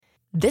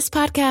This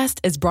podcast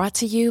is brought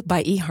to you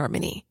by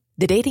eHarmony,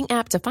 the dating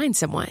app to find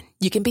someone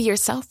you can be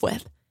yourself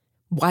with.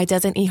 Why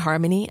doesn't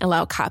eHarmony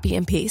allow copy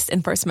and paste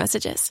in first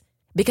messages?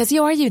 Because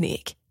you are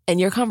unique, and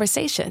your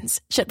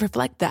conversations should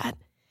reflect that.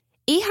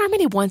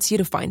 eHarmony wants you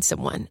to find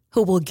someone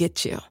who will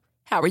get you.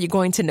 How are you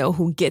going to know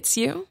who gets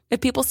you?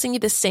 If people send you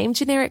the same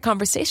generic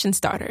conversation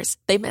starters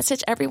they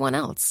message everyone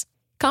else.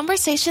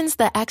 Conversations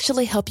that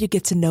actually help you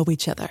get to know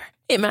each other.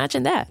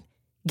 Imagine that.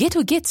 Get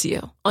who gets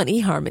you on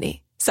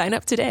eHarmony. Sign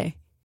up today.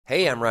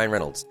 Hey, I'm Ryan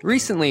Reynolds.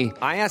 Recently,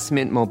 I asked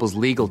Mint Mobile's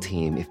legal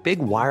team if big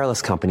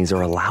wireless companies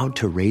are allowed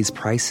to raise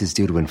prices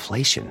due to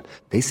inflation.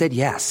 They said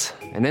yes.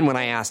 And then when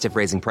I asked if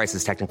raising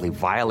prices technically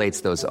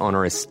violates those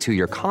onerous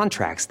two-year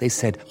contracts, they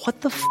said,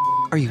 "What the f***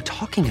 are you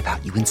talking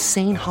about, you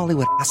insane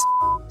Hollywood ass?"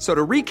 So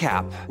to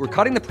recap, we're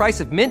cutting the price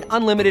of Mint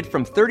Unlimited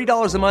from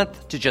 $30 a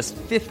month to just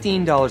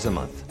 $15 a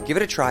month. Give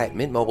it a try at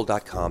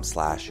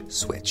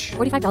mintmobile.com/switch.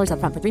 $45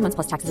 up front for 3 months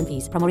plus taxes and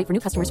fees. Promo rate for new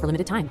customers for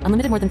limited time.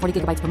 Unlimited more than 40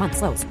 gigabytes per month.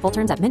 Slows full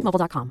terms at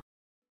mintmobile.com.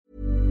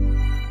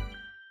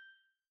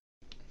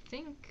 I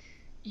think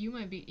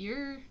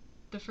you're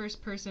the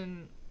first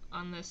person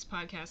on this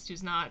podcast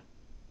who's not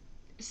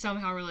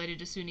somehow related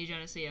to Suni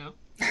Geneseo.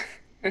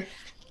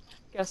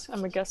 Guess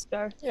I'm a guest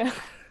star. Yeah.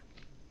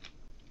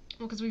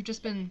 Well, because we've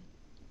just been,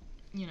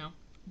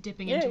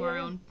 dipping into our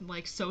own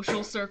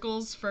social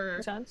circles for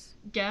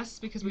guests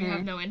because we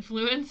have no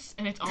influence,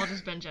 and it's all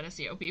just been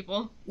Geneseo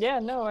people. Yeah,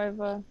 no,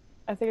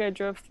 I think I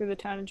drove through the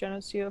town of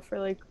Geneseo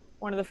for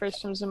one of the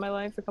first times in my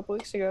life a couple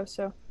weeks ago.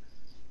 So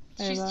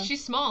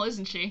she's small,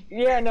 isn't she?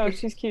 Yeah, no,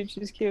 she's cute.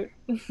 She's cute.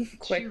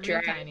 Quick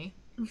drive. Tiny.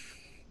 Yeah,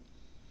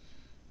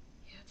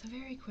 it's a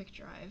very quick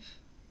drive,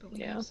 but we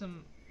have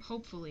some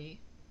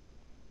hopefully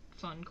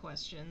fun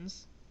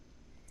questions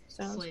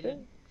slated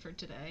good for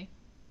today.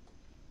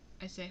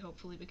 I say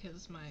hopefully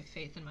because my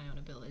faith in my own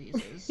abilities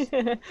is...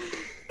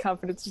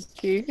 Confidence is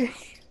key.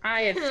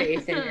 I have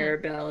faith in your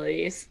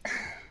abilities.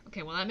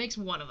 Okay, well that makes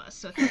one of us,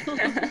 so thank you.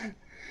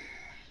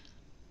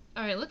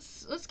 Alright,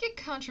 let's get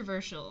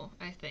controversial,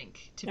 I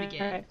think, to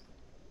begin. All right.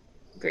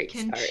 Great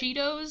Can start.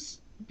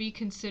 Cheetos be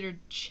considered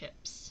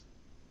chips?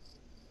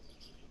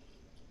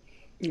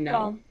 No.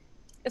 Well,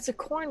 it's a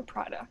corn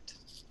product.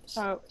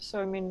 So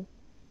I mean,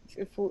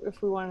 if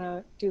we want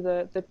to do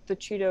the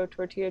Cheeto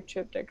tortilla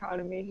chip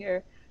dichotomy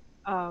here,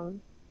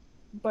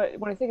 but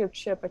when I think of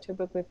chip, I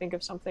typically think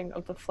of something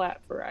of the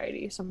flat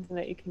variety, something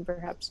that you can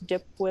perhaps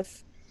dip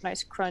with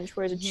nice crunch,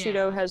 whereas a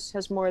Cheeto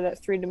has more of that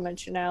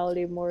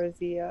three-dimensionality, more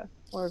of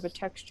a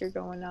texture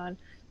going on.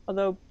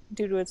 Although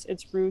due to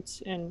its roots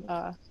in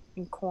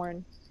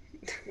corn,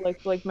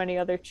 like many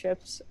other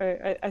chips,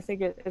 I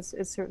think it's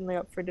certainly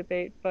up for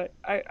debate. But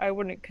I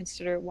wouldn't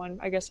consider it one.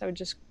 I guess I would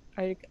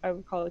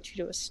call a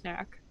Cheeto a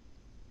snack.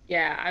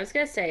 Yeah, I was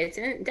gonna say it's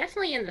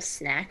definitely in the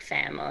snack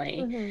family,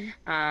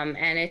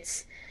 and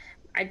it's,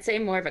 I'd say,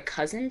 more of a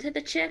cousin to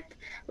the chip.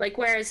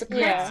 Whereas a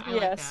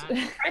pretzel,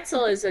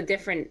 pretzel is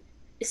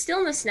it's still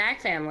in the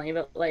snack family,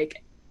 but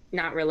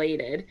not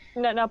related.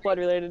 Not blood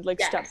related,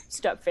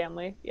 step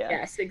family. Yeah.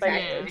 Yes,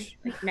 exactly.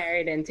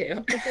 Married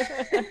into.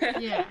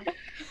 Yeah.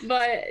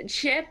 But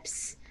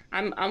chips,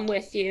 I'm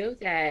with you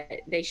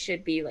that they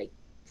should be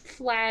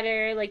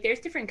flatter. There's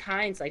different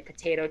kinds,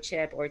 potato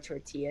chip or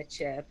tortilla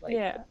chip.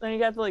 Then you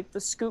got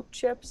the scoop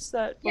chips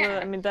that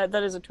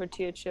that is a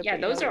tortilla chip. Yeah,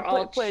 those are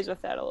all plays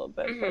with that a little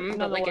bit, but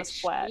nonetheless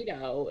flat.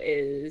 Cheeto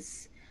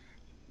is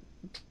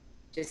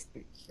just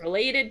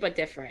related but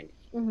different.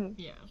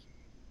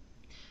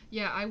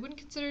 Yeah, I wouldn't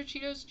consider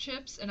Cheetos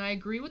chips, and I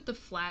agree with the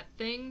flat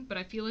thing, but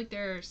I feel like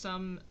there are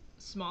some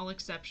small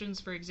exceptions.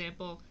 For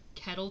example,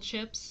 kettle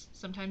chips,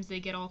 sometimes they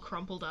get all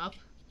crumpled up.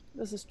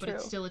 This is true. But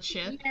it's still a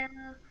chip. Yeah.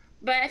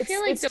 But I feel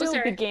like it those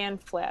still began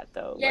flat,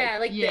 though. Yeah,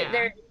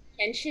 their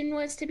intention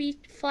was to be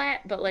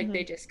flat, but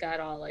they just got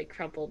all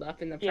crumpled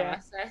up in the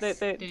process.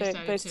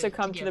 They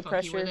succumbed to the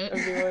pressure of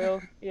the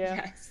oil. Yeah.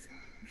 Yes.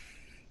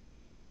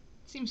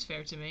 Seems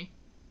fair to me.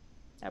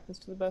 Happens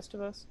to the best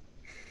of us.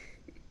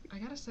 I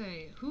gotta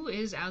say, who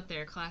is out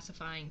there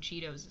classifying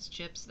Cheetos as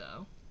chips,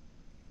 though?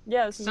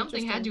 Yeah, this is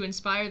something had to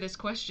inspire this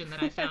question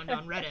that I found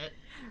on Reddit.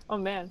 Oh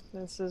man,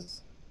 this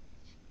is...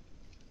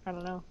 I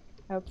don't know.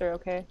 I hope they're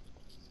okay.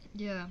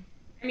 Yeah.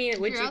 I mean, if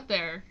you're out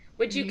there,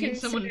 would you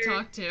consider someone to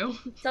talk to?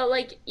 So,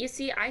 you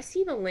see, I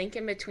see the link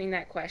in between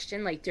that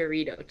question,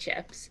 Dorito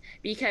chips,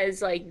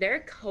 because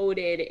they're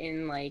coated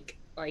in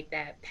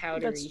that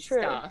powdery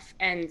stuff,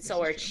 and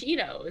so are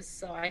Cheetos.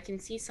 So I can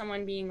see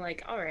someone being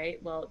all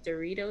right, well,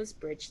 Doritos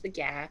bridge the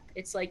gap.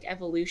 It's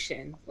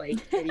evolution,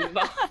 it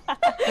evolved.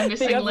 The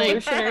missing the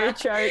link. Evolutionary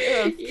chart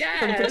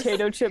from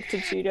potato chip to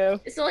Cheeto.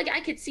 So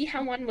I could see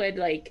how one would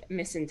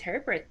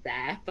misinterpret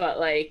that, but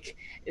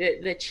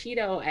the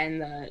Cheeto and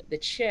the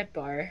chip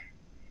are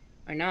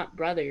not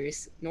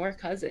brothers nor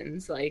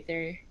cousins.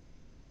 They're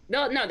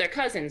they're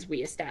cousins,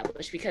 we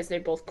established, because they're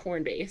both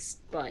corn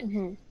based, but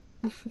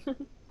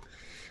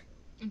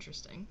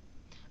Interesting.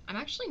 I'm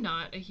actually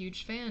not a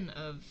huge fan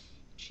of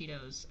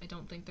Cheetos. I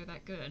don't think they're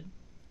that good.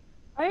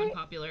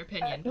 unpopular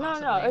opinion.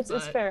 Possibly, no,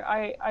 it's fair.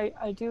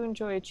 I do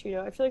enjoy a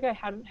Cheeto. I feel like I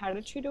hadn't had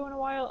a Cheeto in a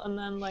while, and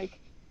then like,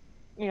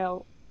 you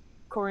know,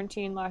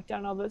 quarantine,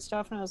 lockdown, all that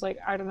stuff, and I was like,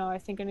 I don't know, I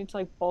think I need to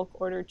like bulk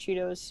order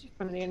Cheetos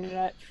from the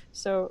internet.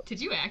 So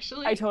did you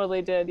actually? I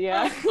totally did,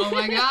 yeah. Oh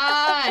my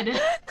god.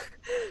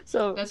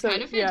 So that's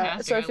kind of fantastic. Yeah.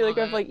 So I feel like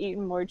I've like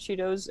eaten more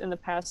Cheetos in the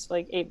past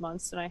like 8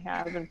 months than I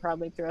have in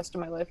probably the rest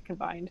of my life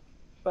combined.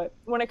 But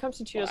when it comes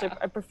to Cheetos,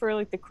 I prefer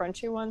like the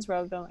crunchy ones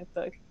rather than like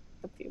the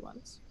pea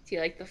ones. Do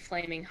you like the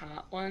flaming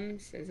hot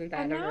ones? Isn't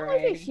that I'm not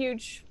like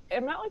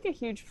a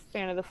huge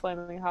fan of the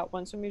flaming hot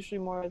ones. I'm usually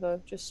more of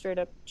the just straight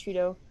up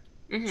Cheeto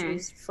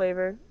cheese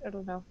flavor. I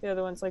don't know. The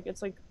other one's like,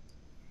 it's like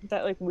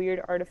that like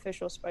weird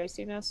artificial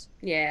spiciness.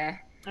 Yeah.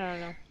 I don't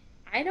know.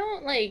 I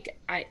don't like,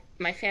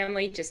 my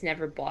family just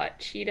never bought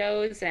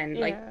Cheetos, and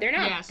like they're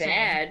not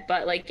bad,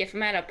 but like if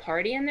I'm at a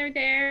party and they're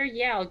there,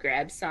 yeah, I'll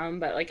grab some,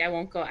 but like I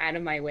won't go out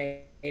of my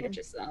way to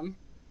purchase them.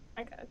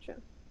 I gotcha.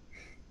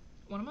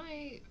 One of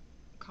my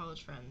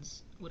college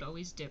friends would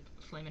always dip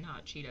Flamin'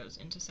 Hot Cheetos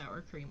into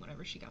sour cream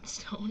whenever she got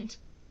stoned.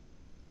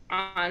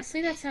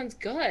 Honestly, that sounds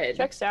good.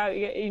 Checks out.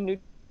 You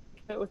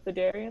get with the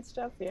dairy and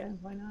stuff, yeah,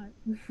 why not?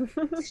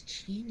 It's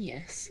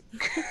genius.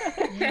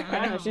 Yeah,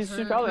 I know. She's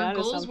probably her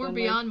goals were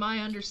beyond my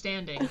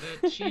understanding,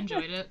 but she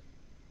enjoyed it.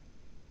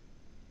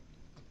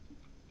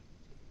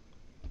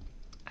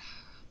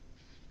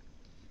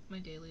 My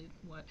daily,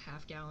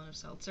 half gallon of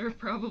seltzer,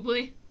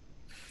 probably.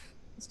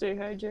 Stay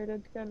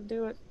hydrated, gotta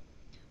do it.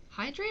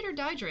 Hydrate or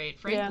dihydrate,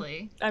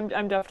 frankly. Yeah,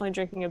 I'm definitely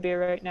drinking a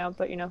beer right now,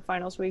 but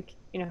finals week,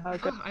 you know how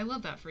it goes. Oh, I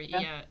love that for you.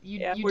 Yeah,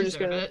 you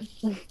deserve it.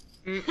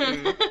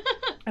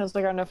 I was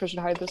like, I don't know if I should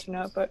hide this or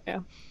not, but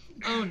yeah.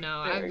 Oh no,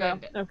 I've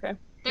got okay.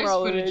 There's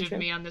footage of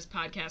me on this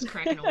podcast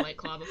cracking a White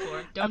Claw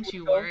before. Don't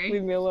you worry.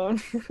 Leave me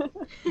alone.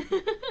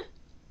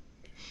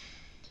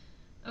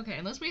 Okay,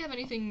 unless we have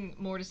anything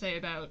more to say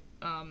about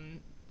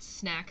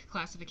snack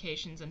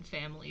classifications and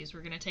families,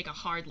 we're gonna take a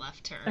hard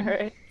left turn. All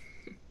right.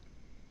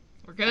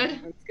 We're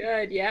good? That's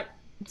good, yep.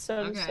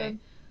 Okay.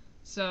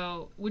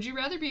 So, would you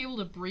rather be able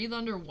to breathe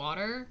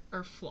underwater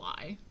or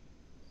fly?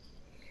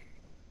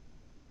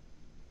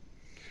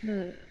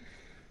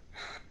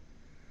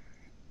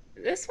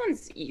 This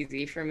one's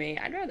easy for me.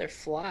 I'd rather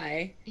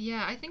fly.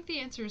 Yeah, I think the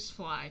answer is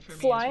fly for me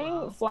as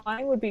well.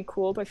 Flying would be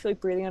cool, but I feel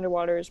like breathing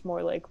underwater is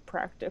more like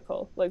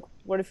practical. Like,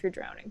 what if you're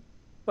drowning?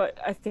 But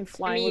I think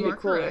flying would be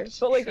cooler. Correct.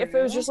 But like, if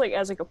it was just like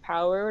as like a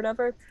power or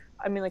whatever,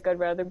 I mean, like, I'd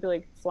rather be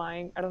like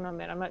flying. I don't know,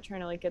 man. I'm not trying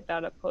to like get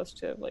that up close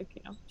to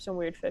like some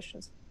weird fish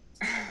and stuff.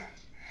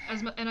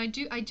 And I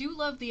do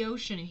love the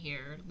ocean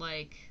here.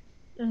 Like,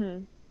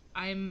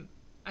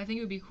 I think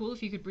it would be cool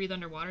if you could breathe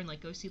underwater and like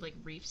go see like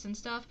reefs and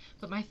stuff.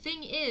 But my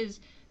thing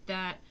is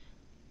that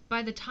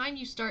by the time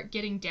you start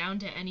getting down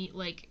to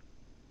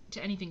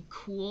anything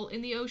cool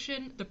in the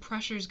ocean, the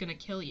pressure's gonna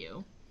kill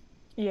you.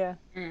 Yeah.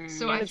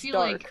 So I feel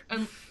dark.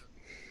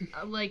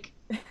 like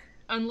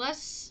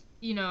unless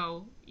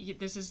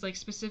this is like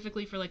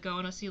specifically for like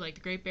going to see like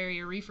the Great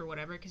Barrier Reef or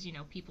whatever, because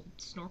people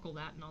snorkel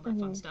that and all that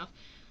fun stuff.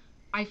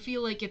 I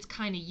feel like it's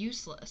kind of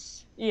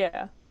useless.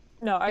 Yeah.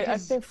 No, I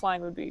think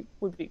flying would be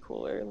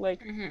cooler. Like,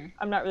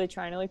 I'm not really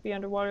trying to like be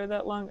underwater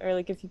that long, or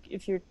like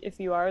if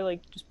you are,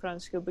 like, just put on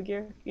scuba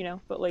gear,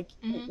 But like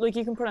like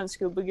you can put on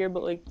scuba gear,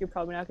 but like you're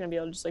probably not gonna be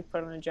able to just like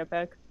put on a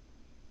jetpack.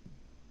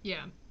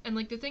 Yeah, and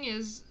like the thing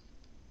is,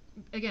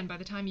 again, by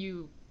the time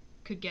you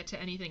could get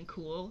to anything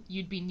cool,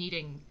 you'd be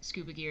needing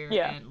scuba gear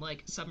and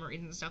like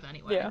submarines and stuff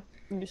anyway. Yeah,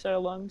 you set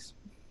of lungs.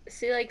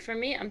 See, like for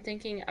me, I'm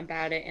thinking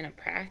about it in a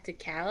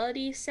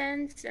practicality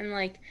sense, and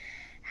like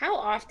how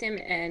often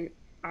am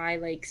I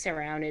like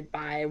surrounded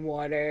by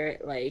water,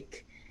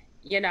 like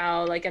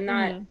like I'm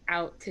not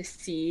out to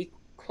sea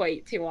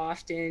quite too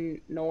often,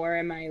 nor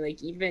am I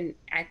like even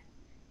at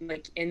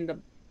like in the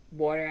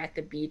water at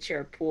the beach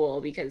or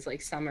pool, because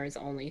like summer is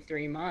only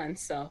 3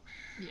 months. So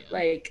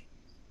like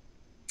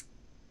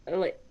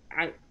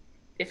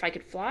if I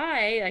could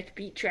fly, I could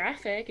beat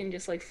traffic and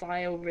just like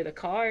fly over the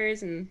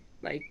cars and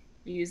like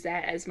use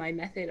that as my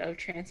method of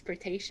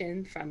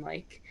transportation from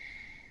like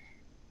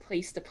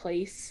place to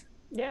place.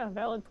 Yeah,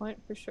 valid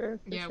point for sure.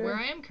 Where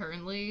I am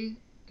currently,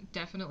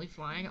 definitely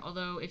flying.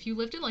 Although if you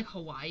lived in like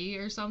Hawaii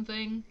or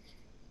something,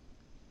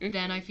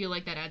 then I feel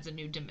like that adds a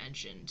new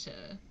dimension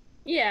to.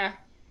 Yeah.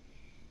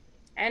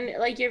 And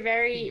like you're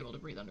very being able to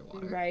breathe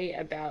underwater. Right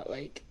about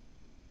like,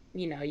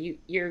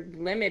 you're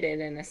limited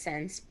in a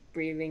sense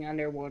breathing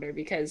underwater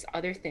because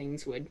other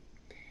things would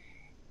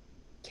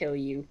kill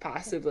you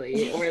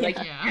possibly, or like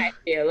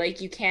like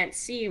you can't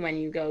see when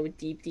you go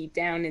deep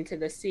down into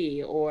the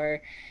sea,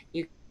 or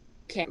you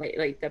can't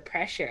like the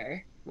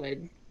pressure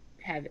would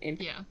have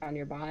impact on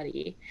your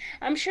body.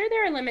 I'm sure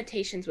there are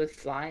limitations with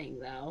flying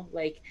though.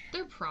 Like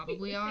there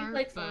probably are.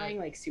 Like flying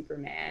like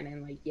Superman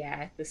and like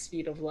the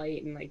speed of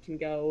light and like can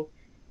go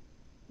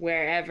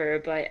wherever.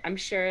 But I'm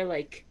sure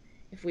like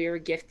if we were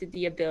gifted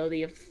the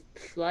ability of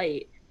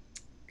flight,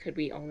 could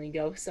we only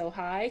go so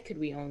high? Could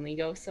we only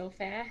go so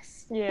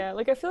fast? Yeah,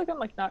 like I feel like I'm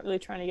like not really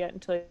trying to get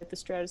into like the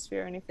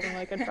stratosphere or anything.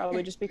 Like I'd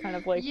probably just be kind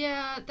of like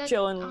that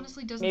chilling,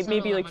 honestly doesn't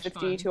maybe like much 50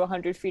 fun. to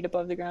 100 feet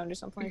above the ground or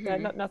something like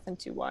that. Nothing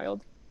too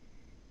wild.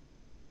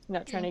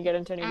 Not trying to get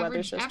into any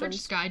weather systems. Average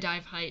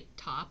skydive height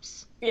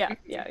tops. Yeah.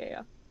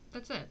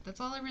 That's it. That's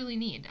all I really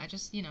need. I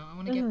just, I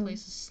want to get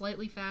places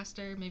slightly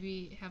faster,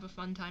 maybe have a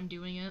fun time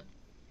doing it.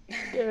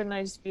 Get a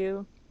nice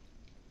view.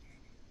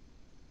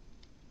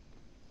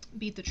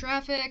 Beat the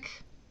traffic.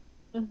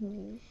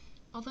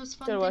 All those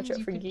fun things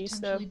you could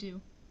potentially do.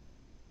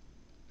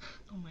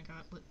 Oh my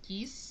god, look,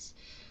 geese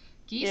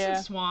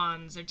and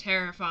swans are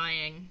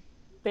terrifying.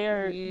 They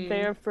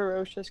are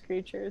ferocious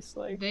creatures.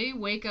 Like they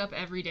wake up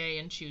every day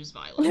and choose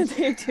violence.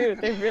 They do.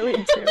 They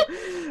really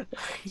do.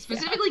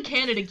 Specifically,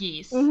 Canada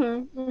geese.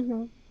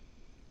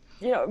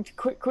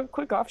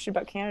 Quick offshoot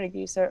about Canada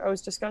geese. I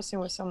was discussing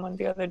with someone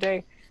the other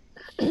day.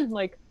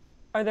 Like,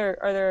 are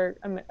there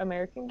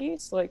American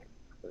geese? Like,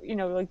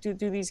 like do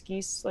these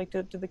geese like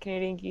do the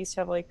Canadian geese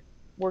have like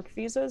work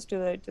visas?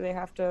 Do they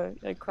have to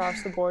like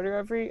cross the border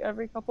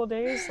every couple of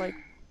days? Like,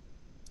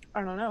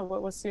 I don't know.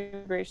 What's the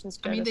immigration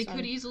status? I mean, they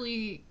could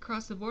easily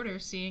cross the border,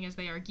 seeing as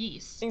they are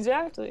geese.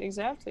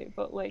 Exactly.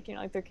 But like,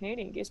 like they're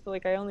Canadian geese, but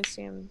like I only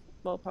see them.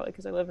 Well, probably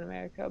because I live in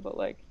America, but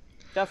like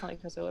definitely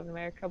because I live in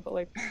America. But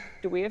like,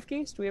 do we have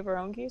geese? Do we have our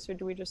own geese, or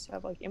do we just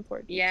have like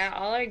import geese? Yeah,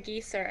 all our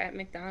geese are at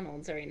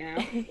McDonald's right now,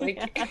 like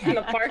in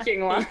the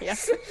parking lot,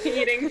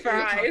 eating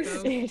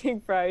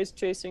fries,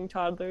 chasing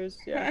toddlers.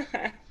 Yeah.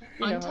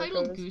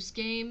 Untitled Goose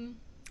Game.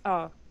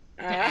 Oh.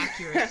 The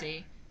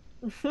accuracy.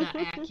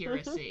 The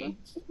accuracy.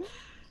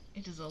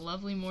 It is a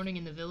lovely morning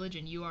in the village,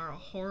 and you are a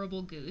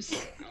horrible goose.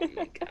 Oh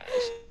my gosh.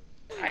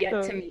 I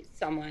get to meet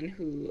someone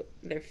who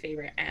their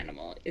favorite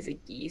animal is a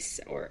geese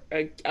or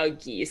a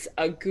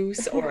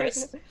goose or a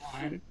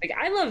swan. Like,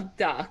 I love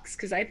ducks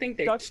because I think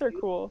ducks cute. are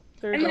cool.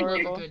 They're adorable.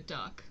 They're a good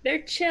duck.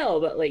 They're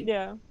chill, but like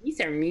geese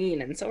are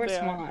mean, and so are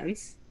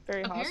swans.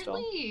 Very hostile.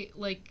 Apparently,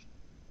 like,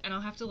 and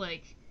I'll have to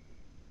like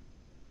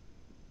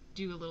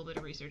do a little bit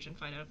of research and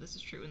find out if this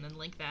is true, and then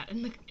link that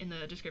in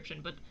the description.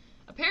 But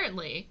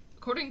apparently,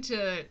 according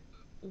to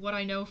what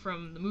I know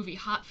from the movie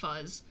Hot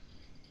Fuzz,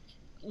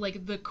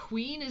 like, the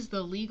Queen is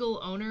the legal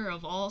owner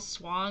of all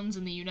swans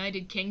in the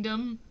United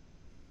Kingdom.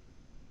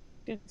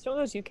 Dude, some of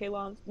those UK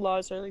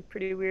laws are like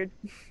pretty weird.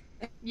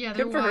 Yeah,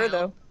 they're good for wild. her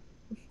though.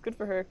 Good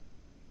for her.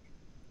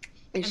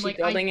 Is she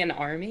building an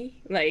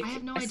army? Like, I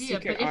have no a idea,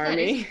 secret but if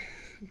army?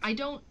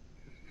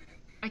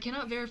 I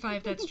cannot verify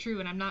if that's true,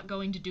 and I'm not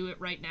going to do it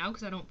right now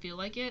because I don't feel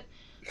like it.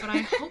 But I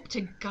hope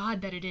to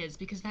God that it is,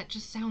 because that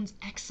just sounds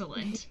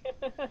excellent.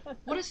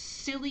 What a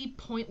silly,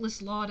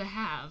 pointless law to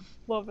have.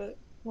 Love it.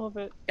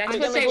 That's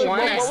what they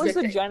want us. What was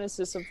the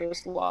genesis of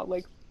this law?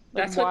 Like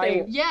that's why, what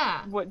they.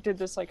 Yeah. What did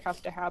this like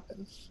have to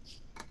happen?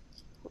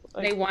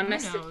 Like, they want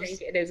us to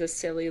think it is a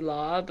silly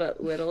law,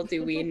 but little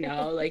do we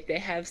know, like, they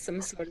have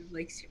some sort of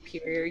like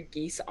superior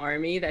geese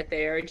army that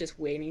they are just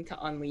waiting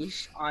to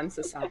unleash on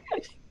society.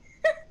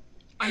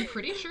 I'm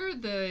pretty sure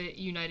the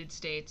United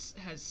States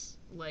has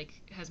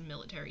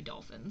military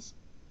dolphins.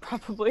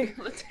 Probably.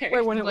 Military.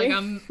 Wait, wouldn't we?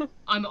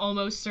 I'm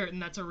almost certain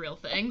that's a real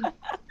thing.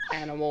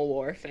 Animal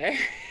warfare.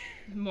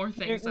 More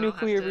things.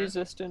 Nuclear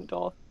resistant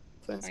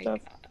dolphin stuff. God.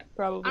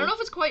 Probably. I don't know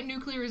if it's quite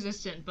nuclear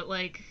resistant, but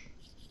like.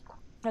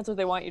 That's what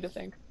they want you to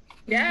think.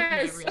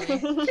 Yes. Yeah,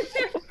 really.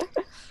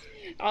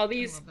 All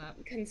these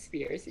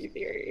conspiracy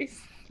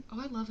theories.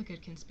 Oh, I love a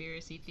good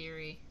conspiracy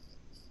theory.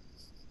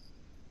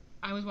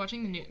 I was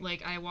watching the news.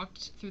 Like, I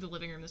walked through the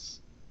living room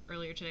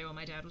earlier today while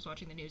my dad was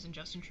watching the news, and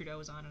Justin Trudeau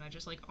was on, and I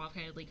just like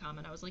offhandedly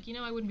comment. I was like,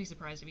 I wouldn't be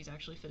surprised if he's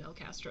actually Fidel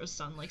Castro's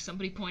son. Like,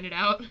 somebody pointed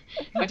out.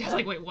 My dad's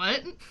like, wait,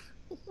 what?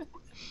 Oh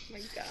my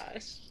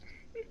gosh.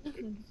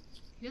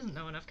 He doesn't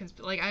know enough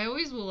like, I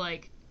always will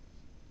like.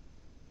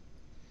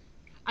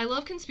 I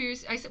love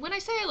conspiracy. When I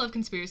say I love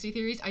conspiracy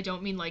theories, I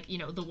don't mean like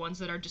the ones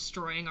that are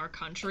destroying our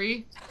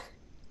country.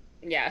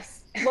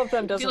 Yes. Love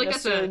them doesn't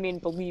necessarily mean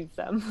believe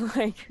them.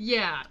 Like.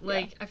 Yeah,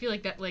 like I feel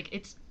like that. Like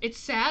it's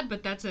sad,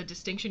 but that's a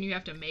distinction you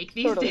have to make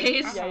these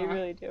days. Yeah, you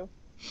really do.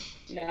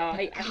 No,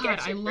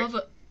 I love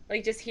it.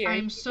 Like just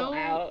hearing people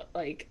out.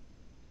 Like,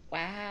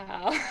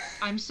 wow.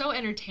 I'm so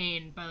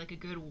entertained by like a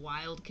good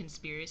wild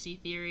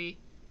conspiracy theory,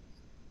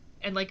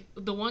 and like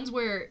the ones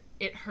where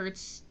it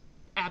hurts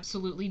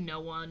absolutely no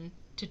one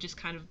to just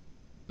kind of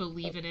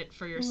believe in it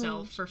for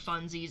yourself for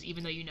funsies,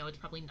 even though it's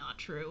probably not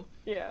true.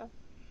 Yeah.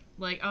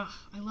 Like, I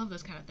love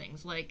those kind of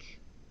things. Like,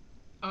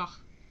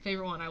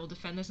 favorite one, I will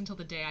defend this until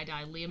the day I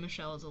die. Lea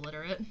Michele is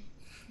illiterate.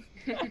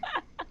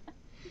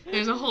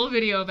 There's a whole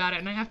video about it,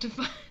 and I have to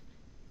find.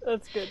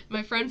 That's good.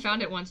 My friend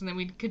found it once, and then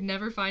we could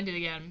never find it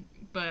again.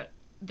 But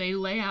they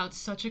lay out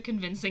such a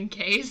convincing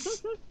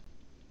case.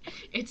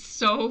 It's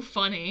so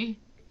funny.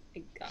 Oh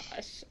my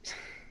gosh.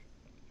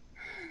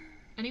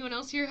 Anyone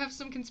else here have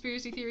some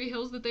conspiracy theory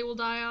hills that they will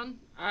die on?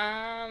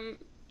 I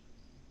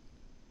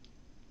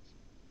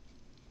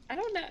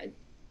don't know.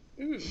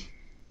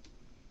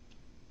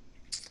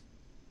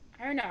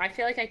 I don't know. I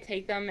feel like I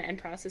take them and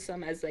process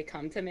them as they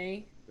come to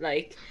me.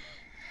 Like,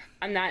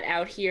 I'm not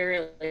out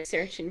here like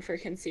searching for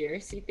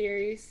conspiracy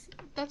theories.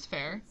 That's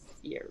fair.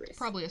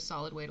 Probably a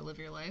solid way to live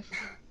your life.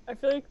 I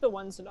feel like the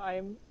ones that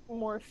I'm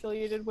more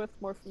affiliated with,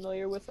 more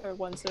familiar with, are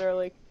ones that are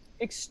like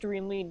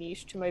extremely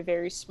niche to my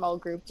very small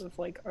group of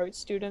like art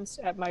students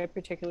at my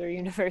particular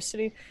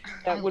university.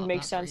 That would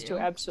make sense to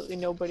absolutely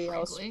nobody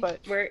else.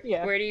 But where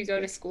do you go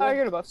to school? I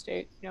go to Buff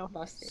State.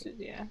 Buff State.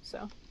 Yeah,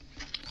 so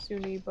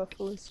SUNY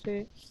Buffalo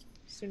State.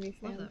 SUNY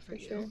fan for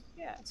sure.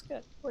 Yeah, it's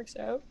good. Works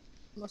out.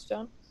 Almost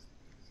done.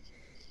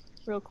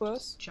 Real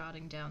close.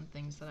 Jotting down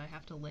things that I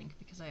have to link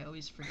because I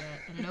always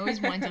forget, and it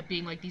always winds up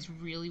being like these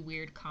really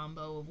weird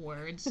combo of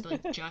words,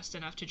 like just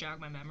enough to jog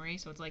my memory.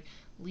 So it's like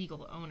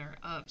legal owner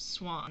of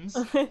swans,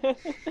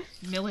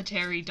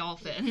 military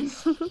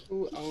dolphins.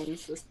 Who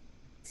owns the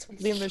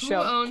swans? Liam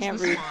Michelle. Who owns can't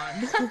the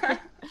read. swans?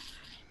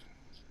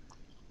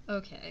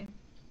 Okay.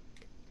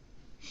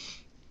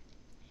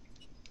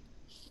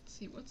 Let's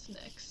see what's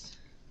next.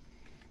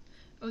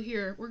 Oh,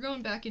 here we're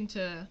going back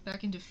into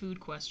food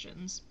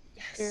questions.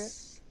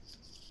 Yes.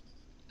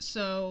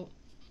 So,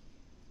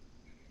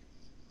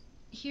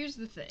 here's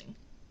the thing.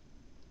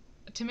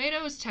 A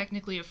tomato is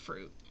technically a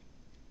fruit.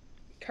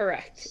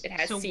 Correct. It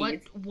has seeds.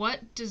 So what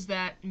does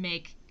that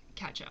make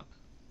ketchup?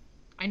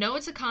 I know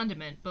it's a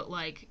condiment, but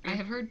like I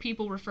have heard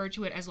people refer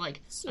to it as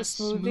like a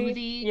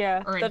smoothie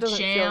yeah, or a jam.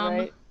 Feel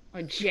right.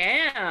 A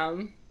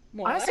jam.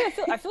 What? Honestly,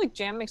 I feel like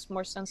jam makes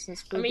more sense than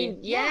smoothie. I mean,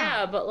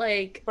 yeah, but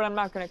like. But I'm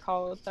not gonna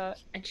call it that.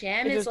 A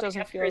jam is like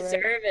a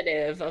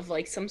preservative of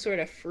like some sort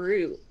of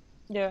fruit.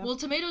 Yeah. Well,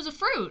 tomato's a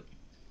fruit.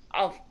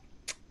 Oh,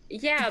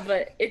 yeah,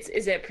 but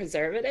is it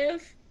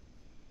preservative?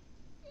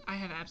 I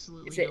have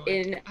absolutely is it no in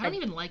idea. I don't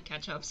even like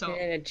ketchup, so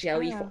in a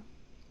jelly form.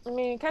 I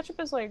mean, ketchup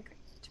is like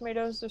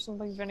tomatoes. There's some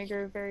like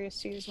vinegar, various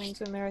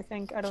seasonings in there. I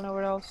think I don't know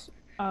what else.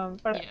 But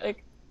yeah.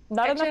 like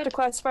not ketchup, enough to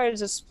classify it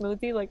as a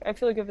smoothie. Like I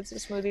feel like if it's a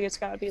smoothie, it's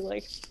gotta be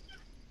like,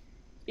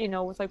 you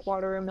know, with like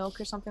water or milk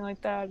or something like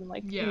that, and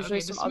like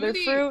usually some other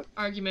fruit.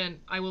 Argument,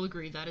 I will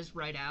agree that is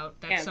right out.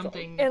 That's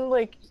something. And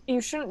like you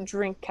shouldn't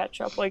drink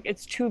ketchup. Like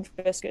it's too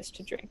viscous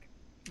to drink.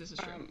 This is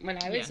true.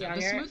 When I was younger,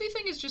 the smoothie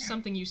thing is just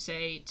something you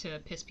say to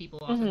piss people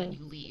off and then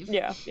you leave.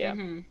 Yeah.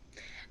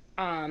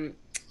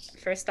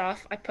 First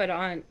off, I put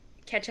on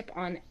ketchup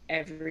on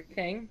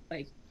everything,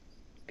 like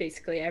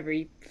basically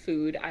every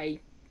food I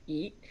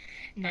eat,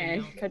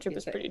 and ketchup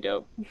is pretty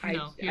dope.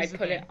 I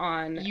put it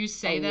on. You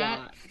say that.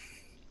 Lot.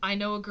 I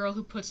know a girl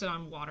who puts it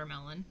on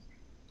watermelon.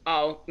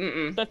 Oh,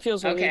 that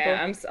feels illegal.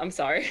 Okay. I'm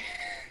sorry.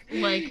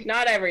 Like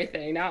not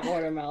everything, not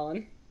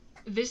watermelon.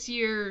 This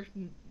year,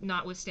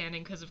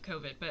 notwithstanding because of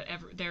COVID, but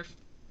they're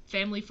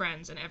family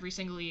friends, and every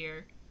single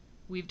year,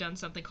 we've done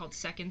something called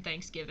Second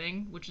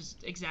Thanksgiving, which is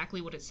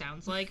exactly what it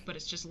sounds like, but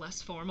it's just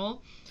less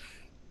formal.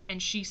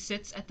 And she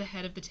sits at the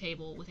head of the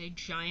table with a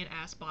giant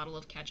ass bottle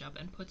of ketchup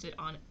and puts it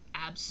on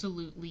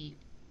absolutely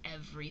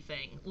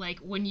everything. Like,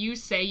 when you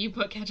say you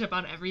put ketchup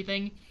on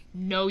everything,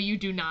 no you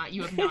do not.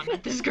 You have not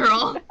met this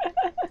girl.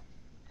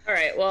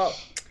 Alright, well,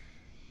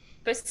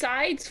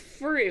 besides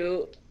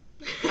fruit,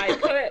 I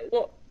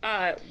put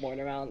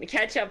watermelon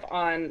ketchup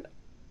on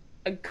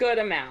a good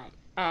amount.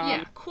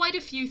 Yeah, quite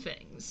a few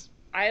things.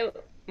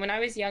 When I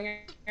was younger,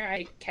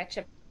 I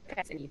ketchup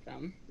and eat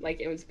them. Like,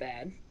 it was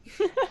bad.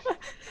 It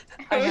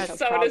was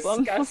so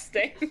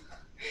disgusting.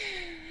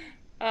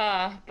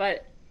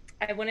 But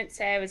I wouldn't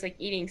say I was like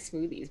eating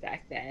smoothies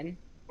back then.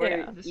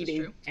 Or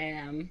eating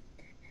jam.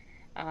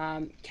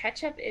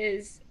 Ketchup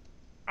is,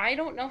 I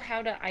don't know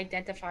how to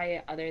identify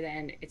it other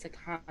than it's a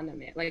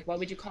condiment. Like, what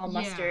would you call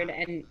mustard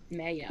and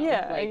mayo?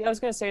 Yeah, like, I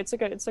was gonna say it's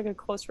like a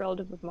close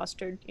relative of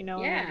mustard. You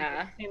know.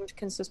 Yeah. Same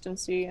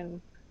consistency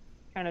and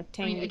kind of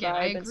tangy. I mean, again, vibe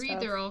I and agree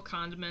stuff. they're all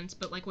condiments,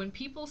 but like when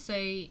people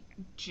say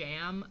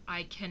jam,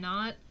 I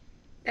cannot.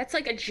 That's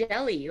like a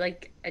jelly,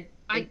 like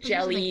a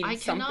jelly I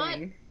something. cannot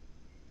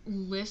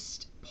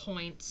list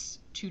points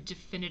to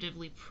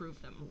definitively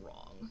prove them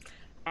wrong.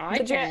 I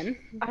can.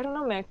 I don't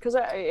know, man, because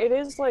it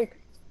is like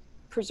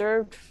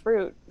preserved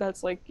fruit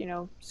that's like, you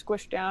know,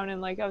 squished down,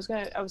 and like I was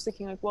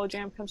thinking like, well,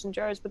 jam comes in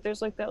jars, but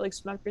there's like that like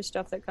Smucker's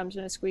stuff that comes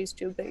in a squeeze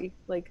tube that you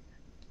like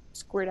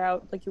squirt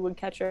out like you would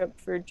ketchup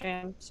for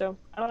jam. So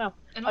I don't know.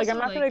 And like also, I'm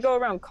not gonna go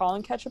around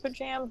calling ketchup a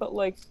jam, but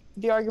like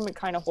the argument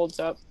kind of holds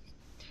up.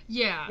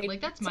 Yeah,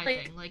 like that's my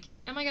thing. Like,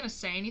 am I gonna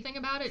say anything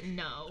about it?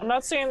 No. I'm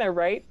not saying they're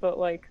right, but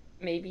like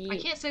maybe I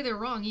can't say they're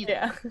wrong either.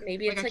 Yeah.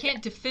 Maybe it's I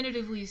can't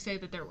definitively say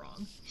that they're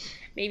wrong.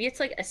 Maybe it's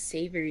like a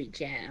savory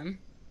jam.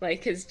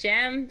 Like, because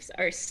jams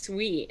are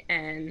sweet,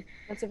 and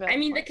that's a I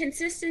mean, the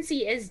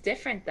consistency is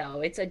different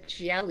though. It's a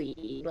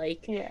jelly.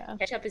 Like,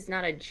 ketchup is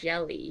not a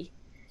jelly.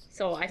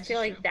 So I feel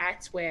like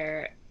that's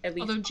where at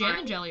least. Although jam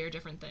and jelly are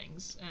different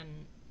things,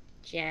 and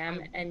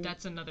and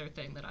that's another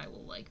thing that I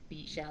will like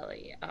be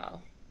jelly.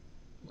 Oh,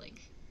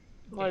 like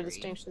a lot of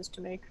distinctions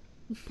to make.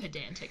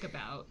 Pedantic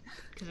about,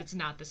 because it's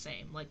not the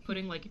same. Like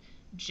putting like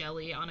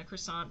jelly on a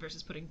croissant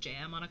versus putting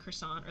jam on a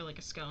croissant or like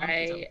a scone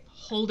is a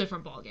whole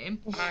different ballgame.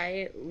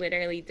 I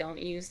literally don't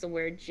use the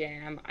word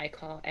jam. I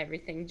call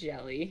everything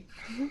jelly.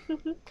 God,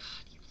 you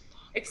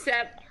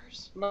except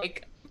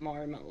like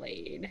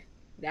marmalade.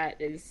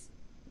 That is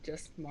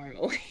just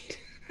marmalade.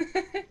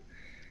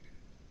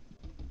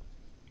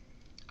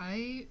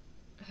 I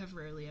have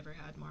rarely ever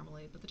had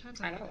marmalade, but the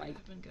times I have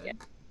have been good.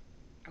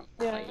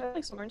 Yeah, I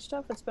like some orange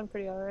stuff. It's been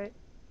pretty alright.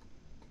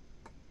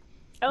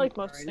 I like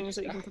most things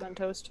that you can put on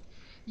toast.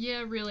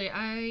 Yeah, really.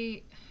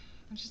 I'm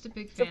just a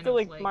big fan Except for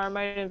like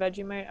Marmite and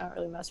Vegemite, I don't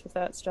really mess with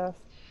that stuff.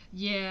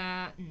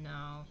 Yeah,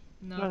 no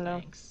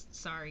thanks.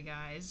 Sorry,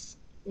 guys.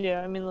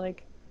 Yeah, I mean,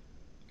 like,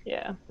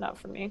 yeah, not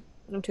for me.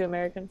 I'm too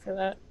American for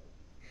that.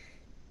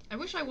 I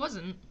wish I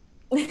wasn't.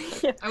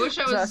 Yeah. I wish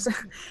I was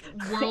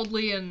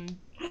worldly and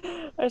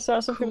I saw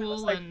something cool that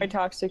was like, my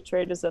toxic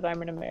trait is that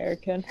I'm an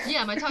American.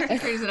 Yeah, my toxic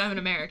trait is that I'm an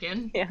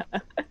American. Yeah.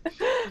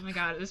 Oh my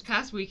god, this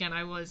past weekend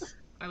I was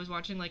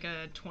watching like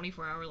a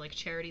 24-hour like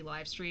charity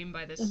live stream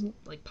by this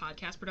like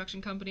podcast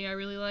production company I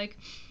really like,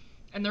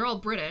 and they're all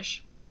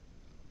British.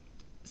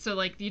 So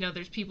like, you know,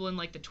 there's people in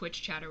like the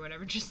Twitch chat or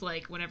whatever, just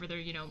like whenever they're,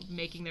 you know,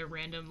 making their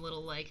random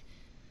little like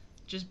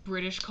just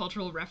British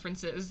cultural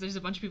references, there's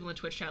a bunch of people in the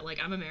Twitch chat like,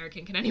 I'm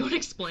American, can anyone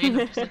explain?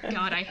 I'm just like,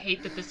 God, I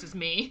hate that this is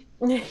me.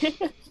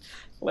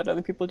 Let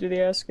other people do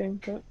the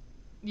asking. But...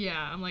 Yeah,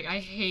 I'm like, I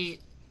hate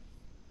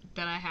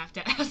that I have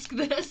to ask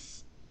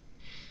this.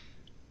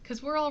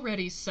 Because we're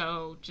already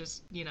so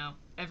just, you know,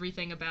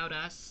 everything about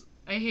us.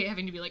 I hate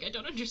having to be like, I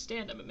don't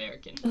understand, I'm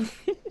American.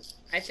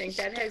 I think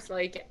that has,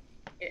 like,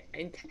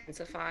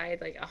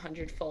 intensified, like,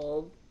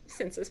 100-fold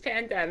since this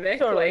pandemic.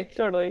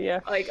 Totally,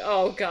 yeah. Like,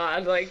 oh,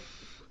 God, like,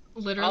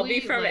 literally, I'll be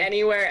from like,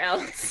 anywhere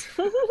else.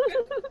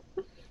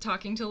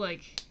 Talking to,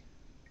 like,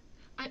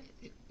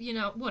 you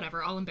know,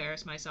 whatever, I'll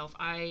embarrass myself.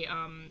 I,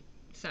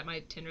 set my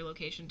Tinder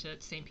location to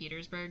St.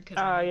 Petersburg, because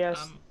I'm,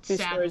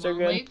 sad and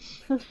lonely.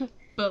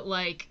 But,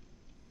 like,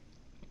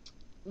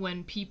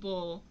 when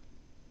people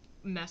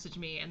message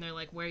me and they're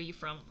like, where are you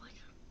from? I'm like,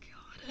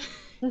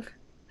 oh god.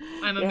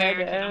 I'm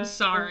American, I'm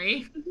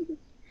sorry.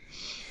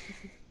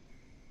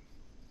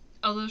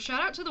 Although,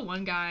 shout out to the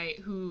one guy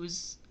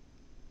whose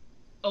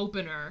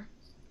opener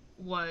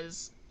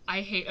was,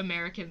 I hate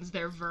Americans,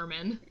 they're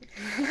vermin.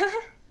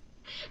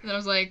 And I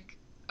was like,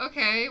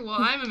 okay, well,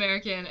 I'm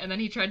American, and then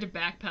he tried to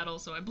backpedal,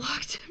 so I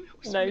blocked him.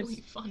 It was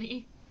really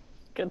funny.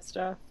 Good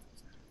stuff.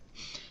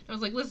 I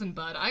was like, listen,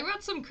 bud, I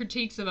got some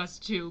critiques of us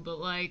too, but,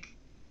 like,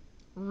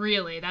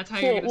 really, that's how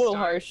you're gonna start? A little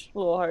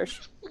harsh.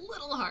 A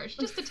little harsh,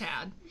 just a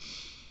tad.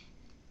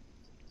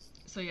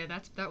 So yeah,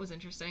 that was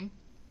interesting.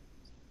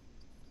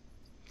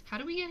 How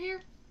did we get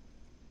here?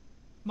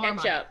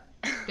 Marmite. Ketchup.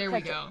 There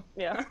we go.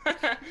 Yeah.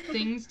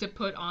 Things to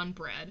put on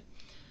bread.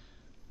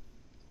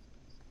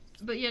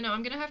 But yeah, no,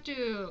 I'm gonna have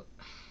to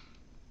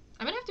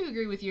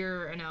agree with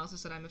your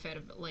analysis that I'm a fan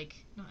of, like,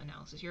 not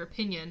analysis, your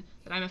opinion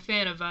that I'm a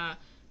fan of,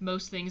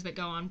 most things that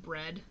go on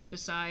bread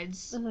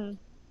besides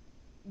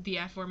the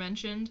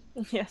aforementioned.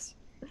 Yes.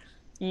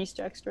 Yeast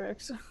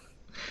extracts.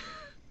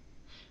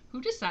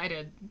 Who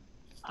decided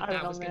I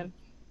don't know, man.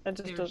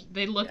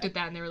 They looked at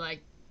that and they were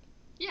like,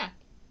 yeah.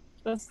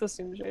 That's the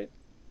Sumjate.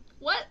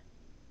 What?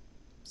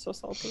 So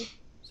salty.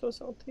 So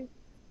salty.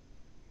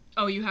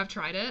 Oh, you have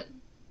tried it?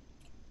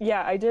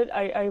 Yeah, I did.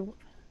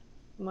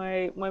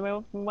 My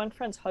one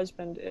friend's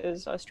husband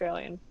is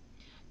Australian.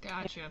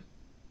 Gotcha.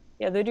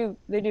 Yeah, they do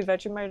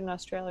Vegemite in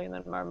Australia and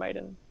then Marmite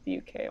in the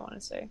UK, I want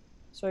to say.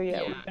 So yeah,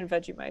 it would have been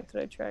Vegemite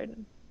that I tried,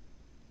 and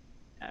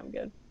I'm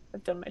good.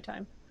 I've done my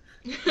time.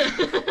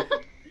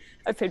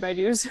 I've paid my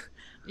dues.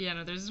 Yeah,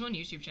 no, there's this one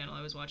YouTube channel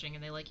I was watching,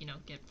 and they, like, you know,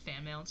 get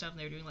fan mail and stuff, and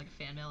they were doing, like,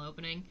 a fan mail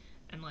opening,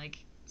 and, like,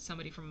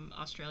 somebody from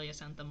Australia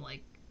sent them,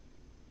 like,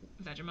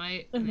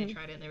 Vegemite, and they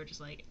tried it, and they were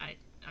just like,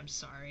 I'm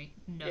sorry,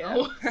 no.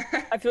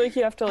 Yeah. I feel like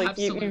you have to, like,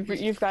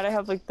 you've got to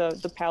have, like,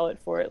 the palate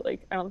for it.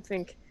 Like, I don't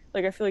think,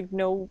 like, I feel like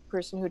no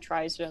person who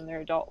tries it in their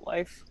adult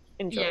life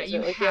enjoys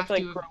it. Like, you have to,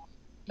 like, you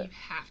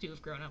have to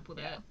have grown up with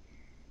it.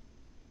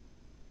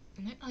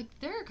 And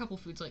there are a couple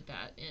foods like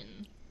that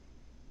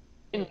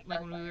in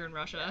like, when we were in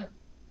Russia.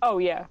 Oh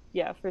yeah,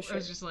 for sure. I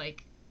was just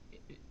like,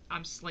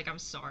 I'm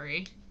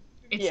sorry,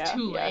 it's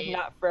too late. Yeah,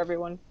 not for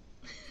everyone.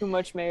 Too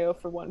much mayo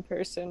for one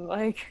person.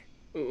 Like,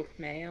 ooh,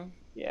 mayo.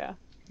 Yeah.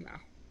 No.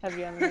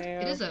 Heavy on the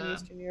mayo. It is in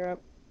Eastern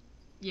Europe.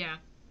 Yeah.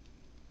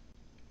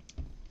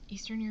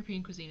 Eastern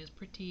European cuisine is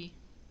pretty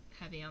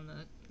heavy on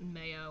the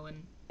mayo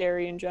and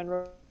dairy in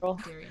general.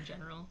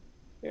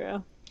 Yeah.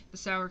 The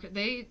sour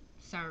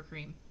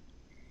cream.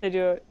 They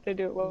do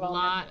it well. A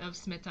lot of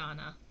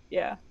smetana.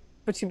 Yeah.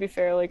 But to be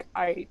fair, like,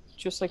 I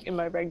just, like, in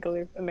my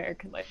regular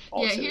American life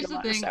also here's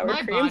the thing,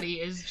 my cream. body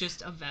is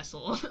just a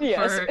vessel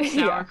for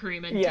sour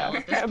cream and dill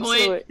at this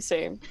absolutely. Point.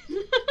 Same.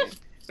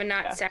 But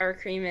not sour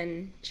cream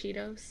and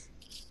Cheetos?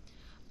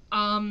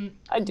 I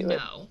do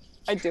it.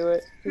 I do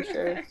it, for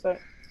sure, but...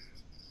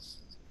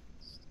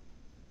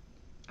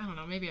 I don't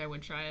know, maybe I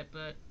would try it,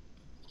 but...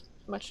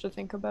 Much to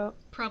think about.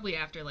 Probably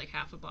after, like,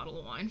 half a bottle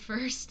of wine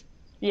first.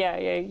 Yeah,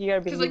 you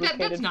gotta be lubricated for that. Because,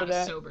 like, that's not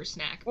a sober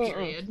snack,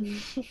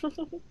 period.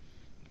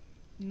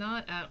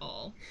 Not at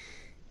all.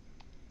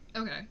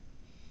 Okay.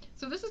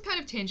 So this is kind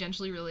of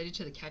tangentially related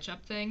to the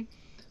ketchup thing.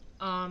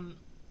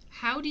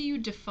 How do you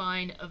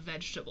define a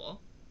vegetable?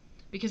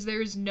 Because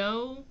there's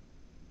no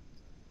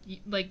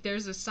like,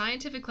 there's a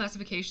scientific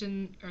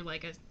classification or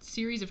like a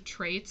series of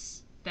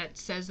traits that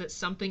says that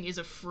something is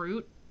a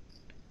fruit.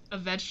 A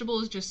vegetable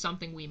is just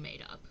something we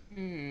made up.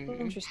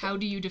 How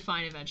do you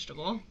define a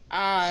vegetable?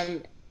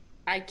 I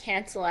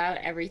cancel out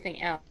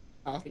everything else.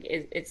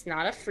 It's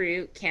not a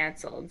fruit,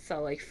 canceled.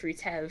 So like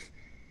fruits have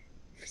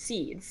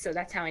seeds, so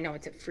that's how I know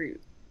it's a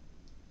fruit.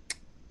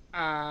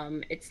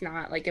 It's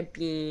not like a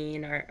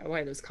bean or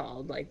what are those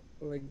called? Like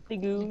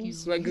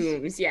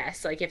legumes.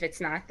 Yes, like if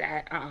it's not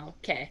that,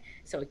 okay,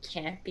 so it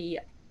can't be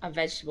a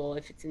vegetable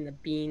if it's in the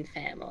bean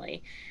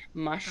family.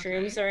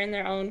 Mushrooms are in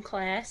their own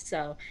class,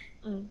 so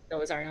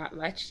those are not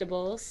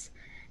vegetables.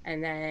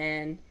 And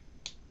then,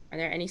 are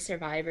there any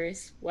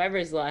survivors?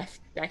 Whatever's left,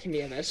 that can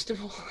be a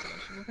vegetable.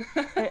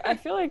 I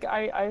feel like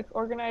I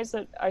organize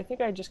it. I think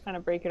I just kind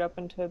of break it up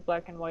into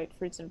black and white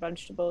fruits and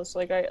vegetables.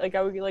 Like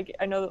I would like,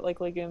 I know that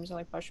like legumes and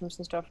like mushrooms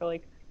and stuff are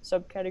like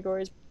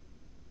subcategories,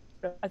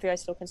 but I think I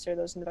still consider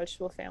those in the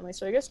vegetable family.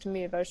 So I guess to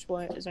me, a vegetable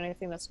is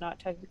anything that's not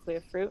technically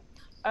a fruit.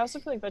 I also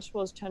feel like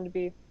vegetables tend to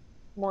be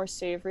more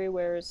savory,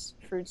 whereas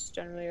fruits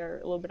generally are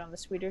a little bit on the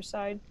sweeter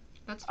side.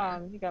 That's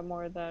fair. You got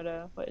more of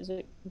that, what is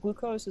it?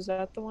 Glucose? Is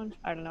that the one?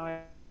 I don't know.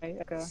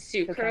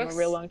 Sucrose? A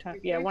real long time.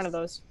 Yeah, one of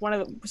those.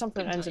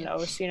 Something that ends in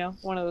os, you know?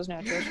 One of those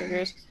natural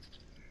sugars.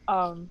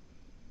 But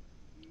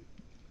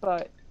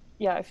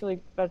yeah, I feel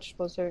like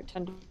vegetables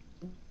tend to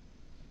be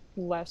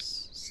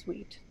less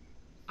sweet.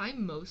 I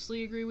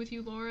mostly agree with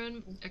you,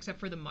 Lauren, except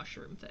for the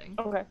mushroom thing.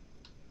 Okay.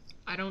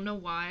 I don't know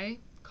why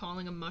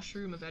calling a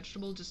mushroom a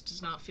vegetable just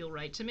does not feel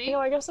right to me. You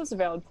know, I guess that's a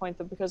valid point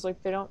though, because like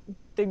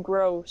they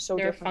grow so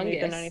They're differently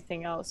fungus than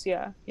anything else.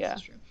 Yeah.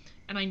 That's true.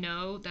 And I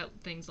know that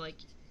things like,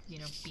 you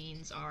know,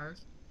 beans are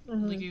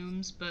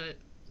legumes, but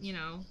you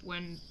know,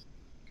 when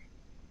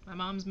my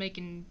mom's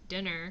making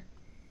dinner,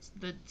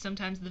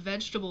 sometimes the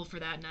vegetable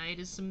for that night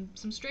is some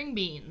string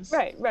beans.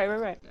 Right.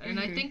 And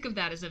I think of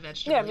that as a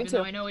vegetable, even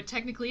though I know it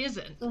technically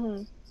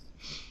isn't.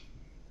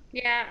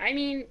 Yeah, I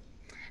mean,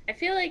 I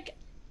feel like,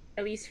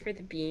 at least for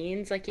the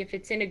beans, like if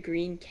it's in a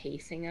green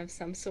casing of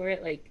some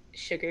sort, like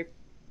sugar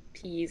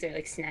peas or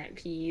like snap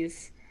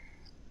peas,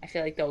 I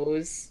feel like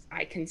those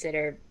I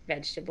consider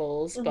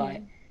vegetables, but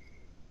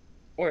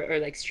or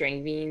like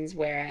string beans,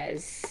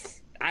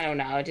 whereas I don't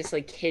know, just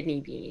like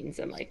kidney beans,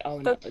 I'm like, oh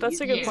no,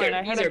 that's a good point.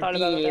 I hadn't thought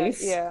about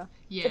that.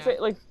 Yeah. If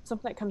it like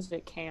something that comes in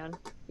a can.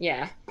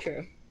 Yeah,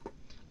 true.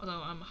 Although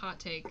hot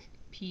take,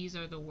 peas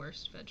are the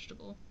worst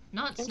vegetable.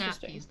 Not snap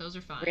peas, those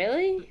are fine.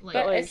 Really?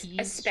 Like peas,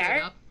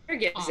 asparagus.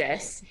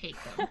 I hate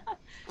them.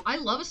 I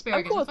love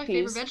asparagus. It's my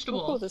favorite vegetable.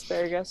 I'm cool with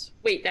asparagus.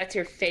 Wait, that's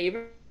your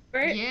favorite?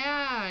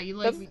 Yeah, you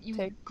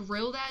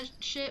grill that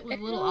shit with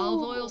a little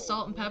olive oil,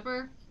 salt, and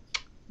pepper.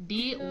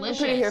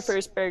 Delicious. I'm pretty here for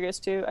asparagus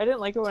too. I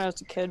didn't like it when I was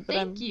a kid, but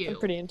I'm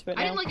pretty into it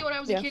now. I didn't like it when I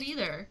was a kid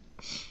either.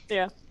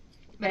 Yeah.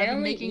 But I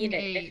only eat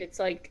it if it's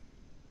like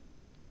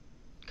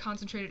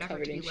concentrated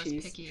effort to be less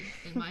picky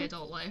in my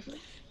adult life.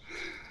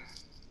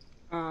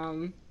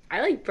 I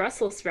like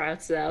Brussels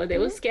sprouts though. They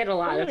will get a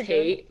lot of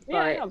hate, but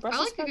I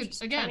like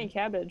tiny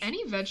cabbage.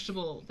 Any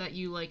vegetable that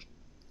you like,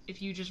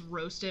 if you just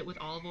roast it with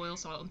olive oil,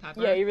 salt, and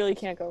pepper. Yeah, you really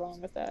can't go wrong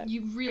with that.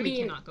 You really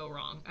cannot go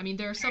wrong. I mean,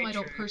 there are some I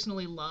don't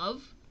personally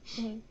love,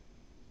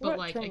 but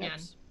like turnips? Again,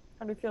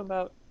 how do you feel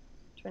about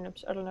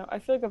turnips? I don't know. I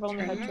feel like I've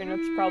only had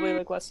turnips probably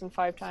like less than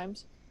 5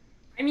 times.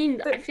 I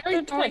mean, I feel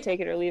like only take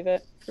it or leave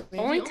it. The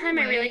only time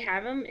I really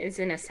have them is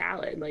in a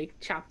salad, like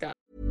chopped up.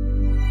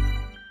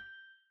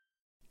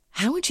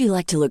 How would you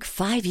like to look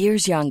 5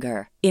 years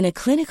younger? In a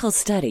clinical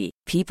study,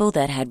 people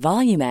that had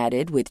volume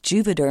added with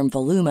Juvederm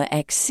Voluma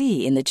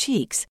XC in the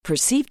cheeks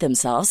perceived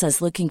themselves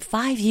as looking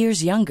 5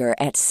 years younger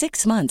at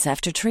 6 months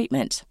after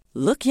treatment.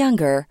 Look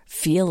younger,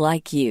 feel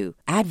like you.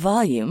 Add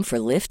volume for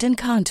lift and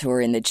contour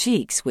in the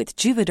cheeks with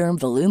Juvederm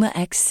Voluma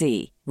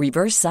XC.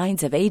 Reverse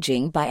signs of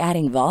aging by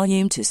adding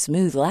volume to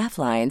smooth laugh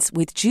lines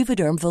with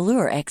Juvederm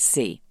Volure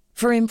XC.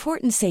 For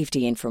important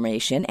safety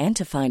information and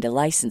to find a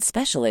licensed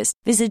specialist,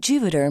 visit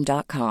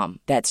Juvederm.com.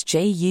 That's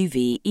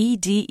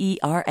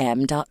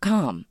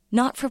JUVEDERM.com.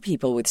 Not for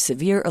people with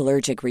severe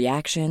allergic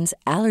reactions,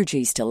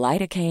 allergies to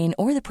lidocaine,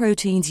 or the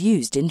proteins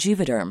used in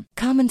Juvederm.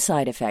 Common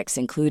side effects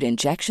include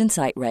injection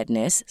site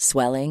redness,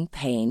 swelling,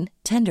 pain,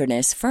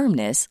 tenderness,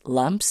 firmness,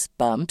 lumps,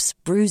 bumps,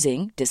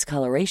 bruising,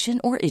 discoloration,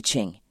 or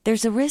itching.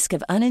 There's a risk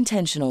of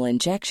unintentional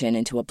injection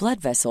into a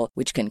blood vessel,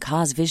 which can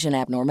cause vision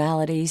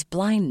abnormalities,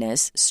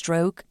 blindness,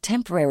 stroke,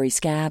 temporary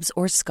scabs,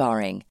 or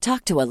scarring.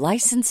 Talk to a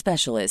licensed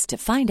specialist to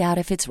find out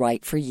if it's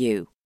right for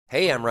you.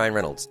 Hey, I'm Ryan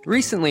Reynolds.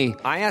 Recently,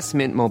 I asked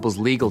Mint Mobile's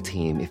legal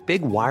team if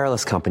big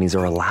wireless companies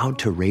are allowed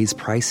to raise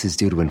prices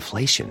due to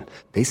inflation.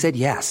 They said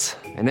yes.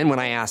 And then when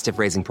I asked if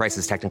raising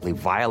prices technically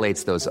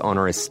violates those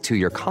onerous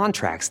 2-year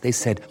contracts, they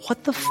said,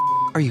 "What the f***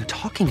 are you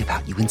talking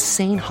about, you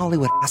insane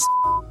Hollywood ass?"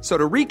 So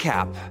to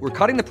recap, we're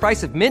cutting the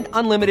price of Mint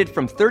Unlimited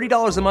from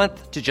 $30 a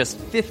month to just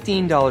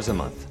 $15 a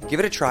month. Give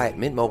it a try at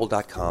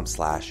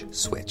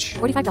mintmobile.com/switch.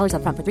 $45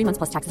 up front for 3 months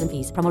plus taxes and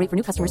fees. Promo rate for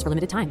new customers for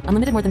limited time.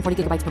 Unlimited more than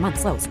 40 gigabytes per month.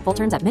 Slows full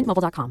terms at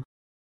mintmobile.com.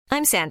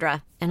 I'm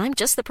Sandra, and I'm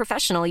just the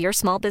professional your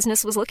small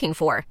business was looking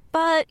for.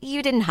 But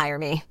you didn't hire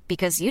me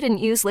because you didn't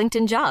use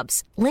LinkedIn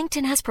Jobs.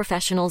 LinkedIn has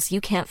professionals you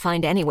can't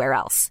find anywhere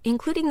else,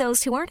 including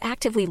those who aren't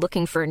actively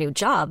looking for a new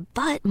job,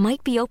 but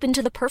might be open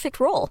to the perfect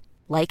role,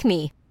 like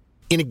me.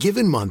 In a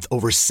given month,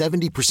 over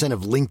 70%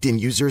 of LinkedIn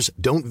users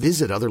don't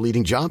visit other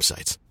leading job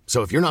sites.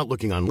 So if you're not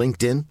looking on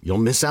LinkedIn, you'll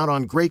miss out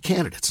on great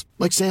candidates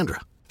like Sandra.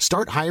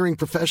 Start hiring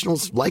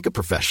professionals like a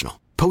professional.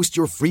 Post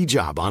your free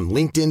job on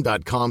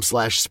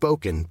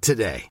linkedin.com/spoken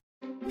today.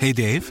 Hey,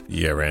 Dave.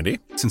 Yeah, Randy.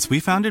 Since we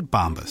founded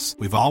Bombas,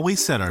 we've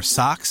always said our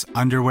socks,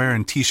 underwear,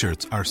 and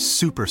T-shirts are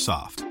super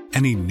soft.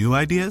 Any new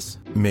ideas?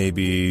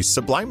 Maybe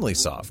sublimely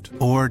soft.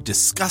 Or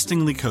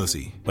disgustingly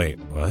cozy. Wait,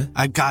 what?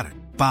 I got it.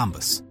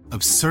 Bombas.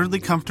 Absurdly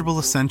comfortable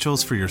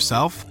essentials for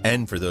yourself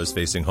and for those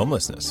facing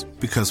homelessness.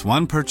 Because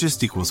one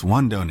purchased equals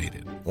one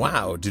donated.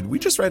 Wow, did we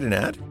just write an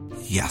ad?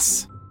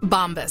 Yes.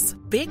 Bombas.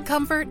 Big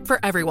comfort for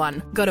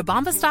everyone. Go to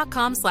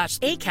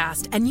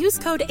bombas.com/ACAST and use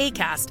code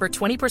ACAST for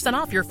 20%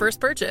 off your first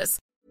purchase.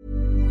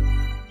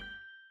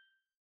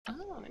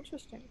 Oh,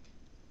 interesting.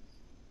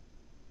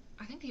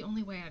 I think the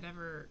only way I've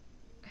ever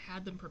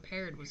had them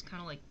prepared was kind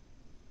of like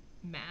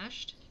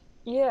mashed.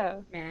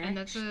 Yeah. And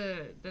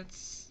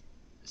that's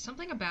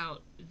something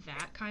about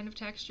that kind of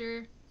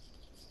texture.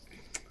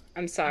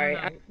 I'm sorry.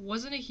 I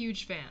wasn't a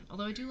huge fan,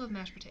 although I do love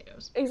mashed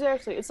potatoes.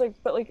 Exactly. It's like,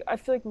 but like, I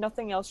feel like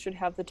nothing else should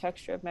have the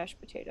texture of mashed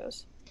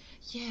potatoes.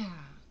 Yeah.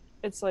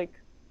 It's like,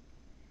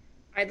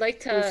 I'd like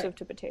to exclusive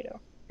to potato.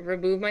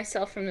 Remove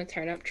myself from the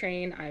turnip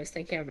train. I was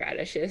thinking of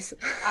radishes.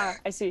 Ah,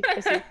 I see.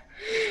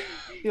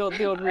 The old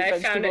root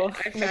vegetable.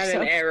 I found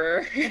an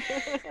error.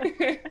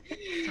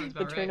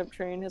 The turnip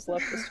train has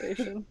left the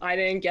station. I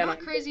didn't get Not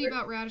crazy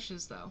about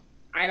radishes though.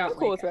 I don't. I'm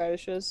cool with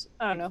radishes.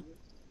 I don't know.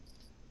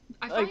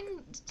 I find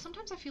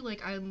sometimes I feel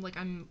like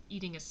I'm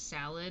eating a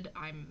salad.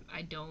 I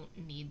don't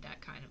need that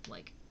kind of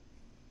like.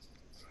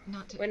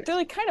 They're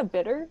like kind of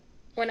bitter.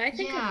 When I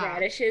think of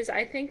radishes,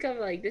 I think of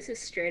like this is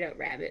straight up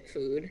rabbit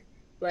food.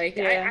 Like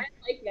I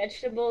like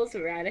vegetables.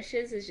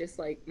 Radishes is just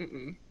like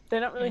They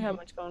don't really have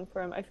much going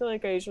for them. I feel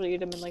like I usually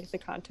eat them in like the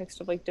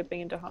context of like dipping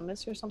into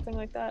hummus or something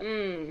like that.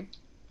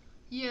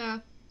 Yeah,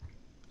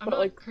 I'm not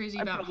like crazy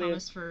about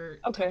hummus for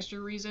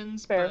texture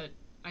reasons, but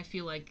I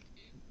feel like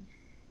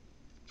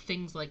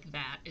things like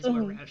that is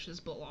where radishes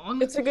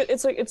belong. It's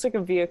like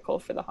a vehicle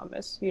for the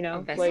hummus, you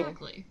know?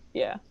 Exactly.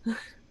 Yeah.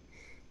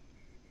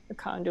 A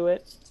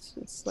conduit.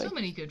 It's like so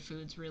many good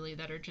foods really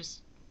that are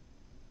just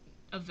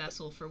a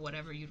vessel for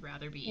whatever you'd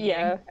rather be eating.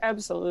 Yeah,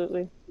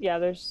 absolutely. Yeah,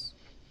 there's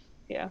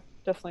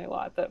definitely a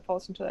lot that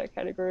falls into that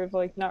category of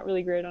like not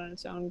really great on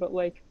its own, but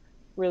like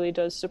really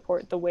does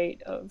support the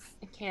weight of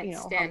it can't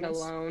stand hummus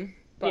alone.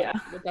 But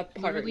with a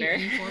partner. Literally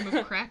any form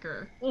of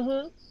cracker.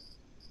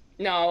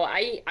 No,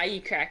 I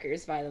eat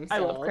crackers by themselves.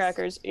 I love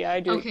crackers. Yeah, I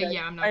do. Okay,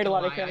 yeah, I'm not gonna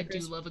lie. I do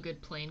love a good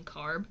plain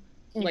carb.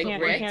 You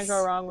can't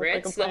go wrong with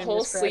Ritz, like a the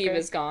whole sleeve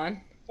is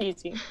gone.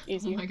 Easy.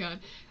 Oh my god.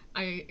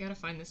 I gotta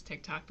find this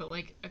TikTok, but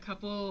like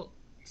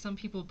some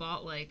people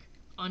bought like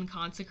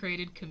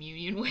unconsecrated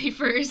communion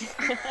wafers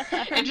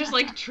and just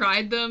like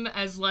tried them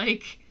as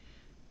like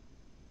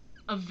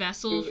a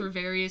vessel for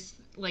various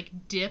like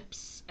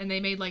dips, and they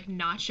made like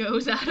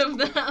nachos out of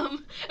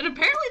them, and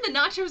apparently the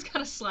nachos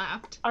kind of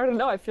slapped. I don't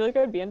know, I feel like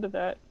I'd be into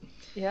that.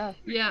 Yeah,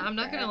 I'm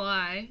not gonna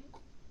lie.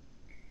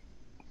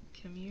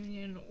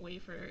 Communion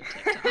wafer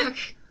TikTok.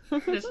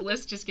 This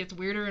list just gets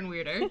weirder and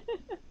weirder.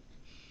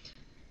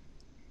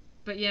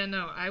 But yeah,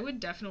 no, I would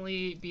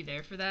definitely be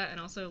there for that, and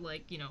also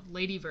like, you know,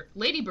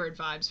 Ladybird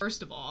vibes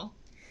first of all.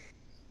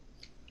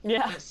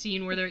 Yeah. That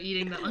scene where they're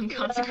eating the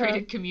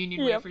unconsecrated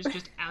communion wafers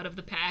just out of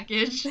the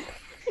package.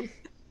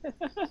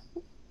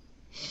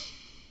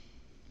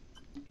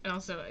 And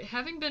also,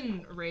 having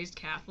been raised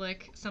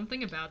Catholic,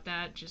 something about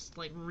that just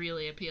like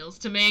really appeals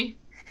to me.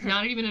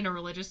 Not even in a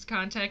religious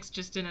context,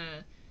 just in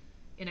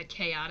a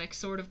chaotic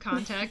sort of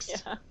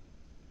context.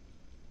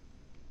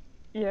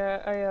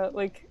 Yeah, I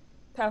like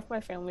half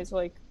my family's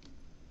like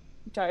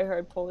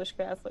diehard Polish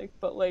Catholic,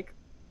 but like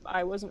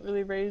I wasn't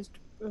really raised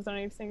with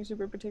anything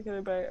super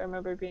particular, but I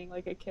remember being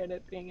like a kid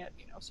being at,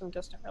 you know, some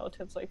distant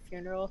relatives like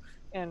funeral,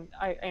 and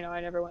I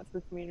never went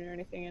through communion or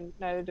anything, and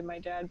neither did my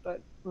dad,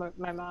 but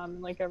my mom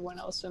and like everyone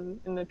else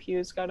in the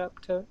pews got up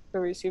to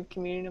receive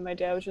communion, and my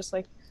dad was just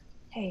like,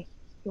 hey,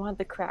 you want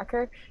the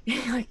cracker?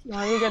 Like, you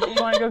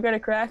want to go get a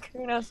cracker?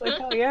 And I was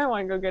like, oh yeah, I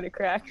want to go get a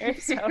cracker.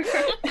 So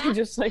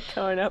just like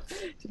going up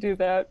to do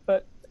that.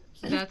 But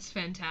that's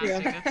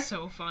fantastic. That's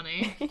so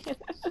funny.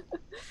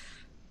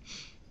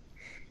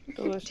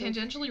 Delicious.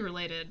 Tangentially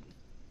related,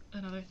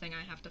 another thing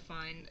I have to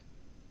find,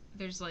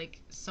 there's like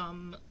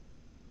some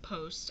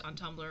post on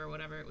Tumblr or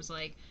whatever, it was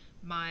like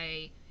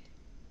my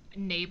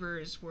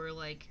neighbors were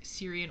like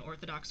Syrian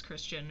Orthodox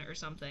Christian or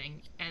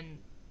something, and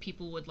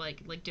people would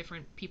like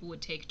different people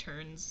would take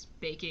turns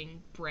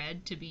baking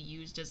bread to be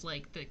used as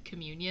like the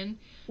communion.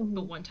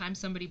 But one time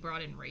somebody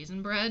brought in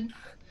raisin bread,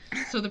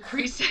 so the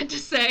priest had to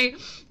say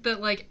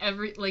that like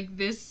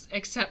this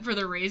except for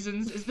the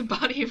raisins is the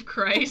body of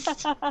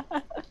Christ.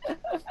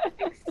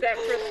 Except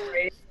for the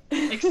raisins.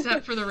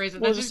 except for the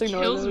raisin. That just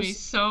kills me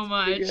so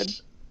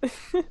much.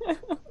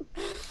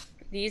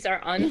 These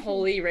are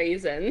unholy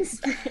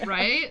raisins.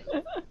 Right?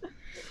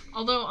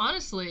 Although,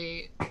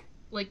 honestly,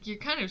 like, you're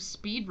kind of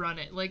speed run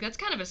it. Like, that's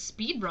kind of a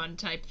speed run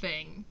type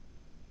thing.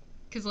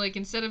 Because, like,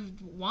 instead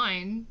of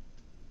wine...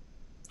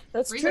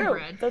 That's true.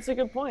 Bread, that's a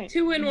good point.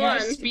 2 in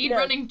 1.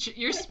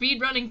 You're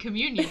speed running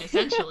communion,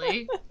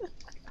 essentially.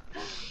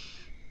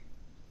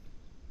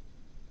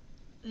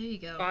 There you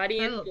go. Body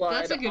and blood,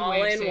 that's a good all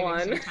way of in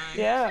one.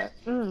 Yeah,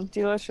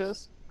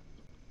 delicious.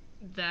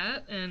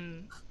 That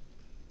and...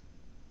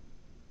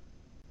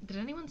 Did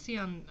anyone see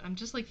on... I'm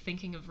just, like,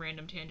 thinking of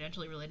random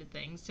tangentially related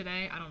things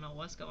today. I don't know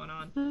what's going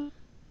on.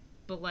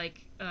 But,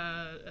 like,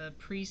 a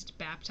priest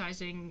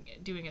baptizing,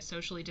 doing a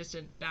socially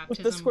distant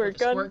baptism with a squirt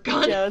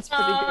gun? Yeah, that's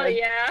pretty good. Oh,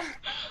 yeah.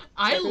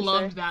 I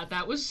loved that.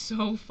 That was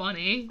so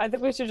funny. I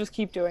think we should just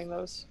keep doing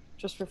those,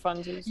 just for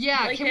funsies.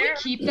 Yeah, like, can we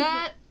keep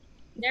that?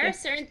 There are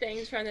certain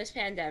things from this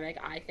pandemic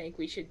I think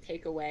we should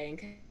take away and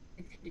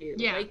continue.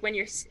 Yeah. Like, when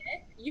you're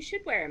sick, you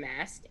should wear a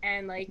mask.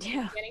 And, like,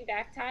 getting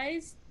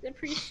baptized, the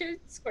priest should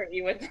squirt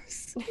you with a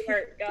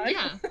squirt gun.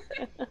 Yeah.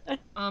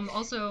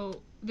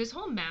 Also, this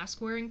whole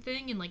mask wearing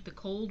thing in, like, the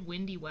cold,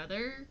 windy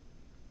weather,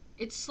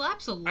 it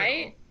slaps a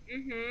little.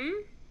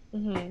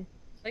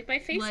 Like, my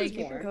face is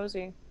warm.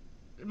 Cozy.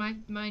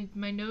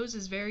 My nose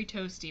is very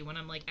toasty when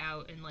I'm, like,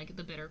 out in, like,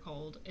 the bitter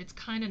cold. It's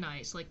kind of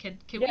nice. Like, can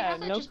we have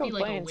that just be,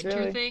 like, a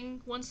winter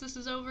thing once this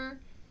is over?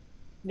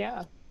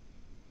 Yeah.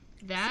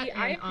 That See,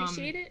 I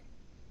appreciate it.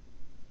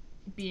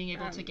 Being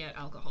able to get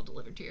alcohol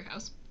delivered to your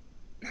house.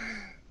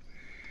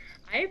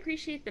 I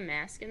appreciate the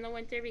mask in the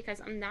winter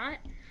because I'm not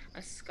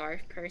a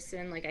scarf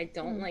person. Like, I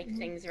don't like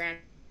things around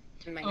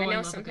my neck. I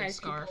know sometimes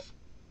scarf.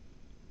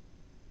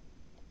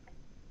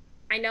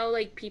 I know,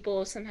 like,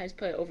 people sometimes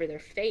put it over their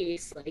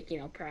face, like, you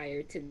know,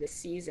 prior to the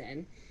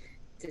season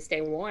to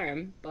stay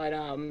warm. But,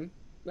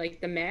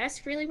 like, the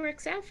mask really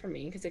works out for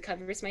me because it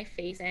covers my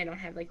face and I don't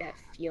have, like, that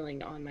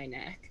feeling on my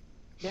neck.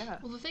 Yeah.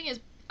 Well, the thing is,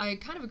 I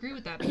kind of agree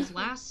with that because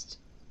last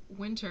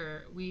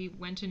winter we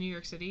went to New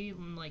York City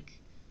and, like,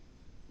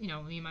 you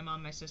know, me, my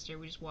mom, my sister,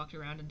 we just walked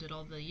around and did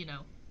all the, you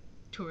know,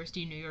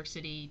 touristy New York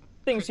City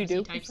things you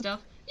do type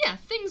stuff. Yeah,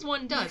 things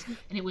one does.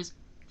 And it was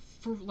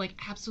like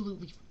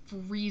absolutely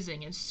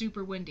freezing and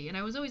super windy. And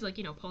I was always, like,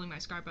 you know, pulling my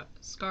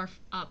scarf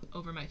up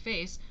over my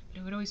face, but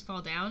it would always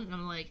fall down. And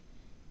I'm like,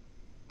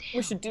 damn,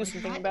 we should do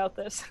something about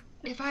this.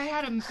 If I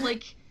had a,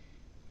 like,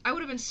 I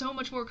would have been so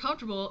much more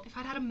comfortable if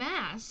I'd had a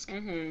mask.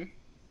 Mm-hmm.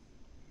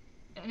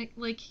 And it,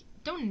 like,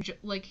 don't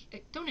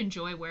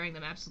enjoy wearing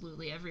them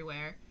absolutely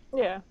everywhere.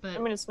 Yeah, but I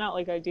mean, it's not,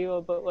 like,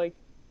 ideal, but, like,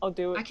 I'll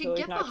do it I could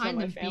get not behind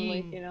kill them my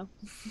family, being, you know?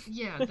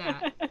 Yeah,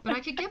 that. But I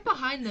could get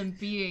behind them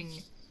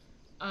being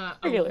a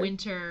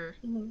winter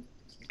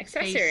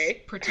accessory face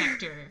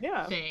protector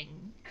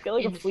thing. Get,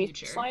 like, in a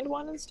fleece-lined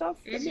one and stuff.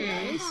 That'd be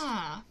nice.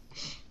 Yeah,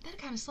 that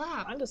kind of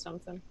slap. Onto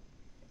something.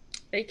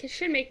 They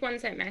should make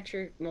ones that match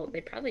your... Well,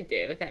 they probably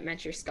do, that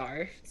match your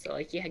scarf. So,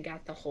 like, you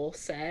got the whole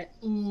set.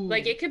 Ooh.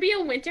 Like, it could be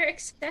a winter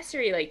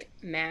accessory, like,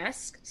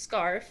 mask,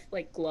 scarf,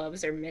 like,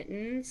 gloves or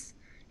mittens,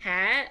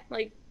 hat,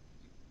 like...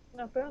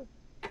 Not bad.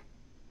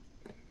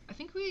 I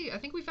think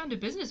we found a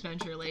business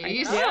venture,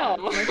 ladies. Yeah,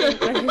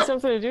 might be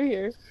something to do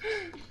here.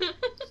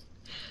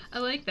 I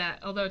like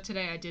that. Although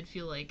today I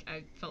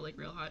felt like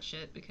real hot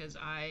shit because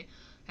I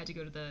had to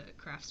go to the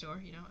craft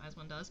store, you know, as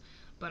one does.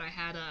 But I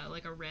had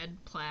a red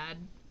plaid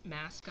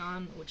mask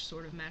on, which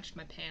sort of matched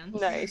my pants.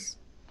 Nice.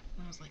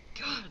 And I was like,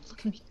 God, look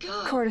at me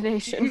go.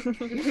 Coordination.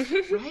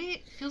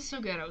 Right? Feels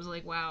so good. I was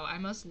like, wow,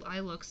 I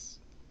look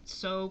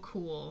so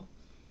cool.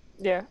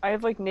 Yeah, I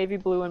have, like, navy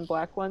blue and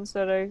black ones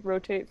that I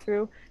rotate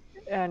through,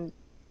 and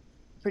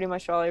pretty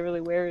much all I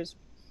really wear is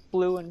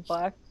blue and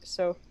black,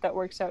 so that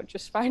works out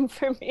just fine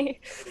for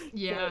me.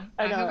 Yeah,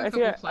 I know. I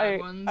feel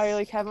I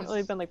like haven't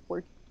really been, like,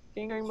 working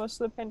during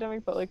most of the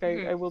pandemic, but, like,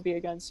 I will be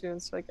again soon.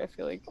 So, like, I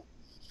feel like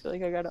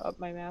I gotta up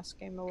my mask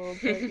game a little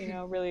bit. You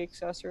know, really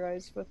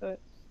accessorize with it.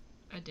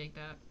 I dig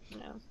that.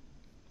 Yeah.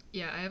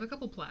 Yeah, I have a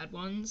couple plaid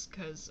ones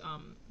because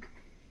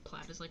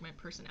plaid is, like, my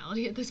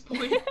personality at this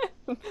point.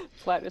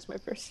 Plaid is my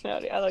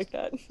personality. I like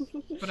that.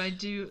 But I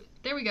do...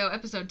 There we go,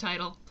 episode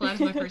title. Plaid is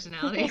my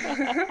personality.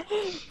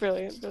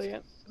 Brilliant.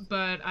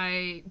 But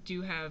I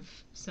do have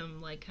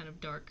some, like, kind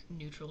of dark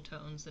neutral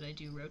tones that I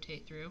do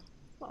rotate through.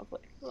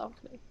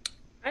 Lovely.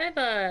 I have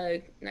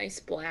a nice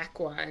black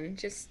one.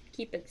 Just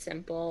keep it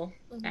simple.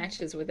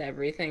 Matches with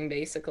everything,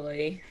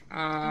 basically.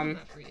 I love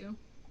that for you.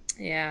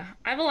 Yeah.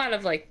 I have a lot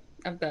of, like,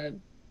 of the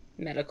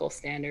medical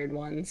standard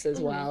ones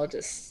as well.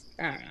 Just,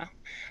 I don't know.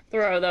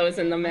 Throw those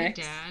in the mix.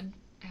 My dad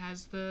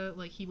has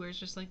he wears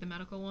just, like, the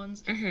medical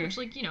ones, which,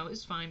 like, you know,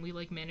 is fine. We,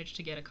 like, managed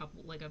to get a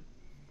couple, like,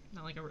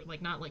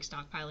 not like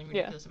stockpiling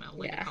ridiculous amount,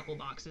 like a couple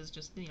boxes,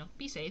 just, you know,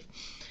 be safe.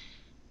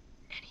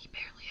 And he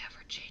barely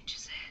ever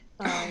changes it.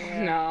 Oh,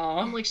 yeah. No.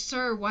 I'm like,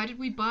 sir, why did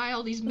we buy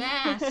all these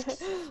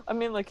masks? I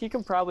mean, like, you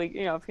can probably,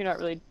 you know, if you're not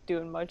really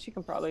doing much, you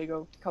can probably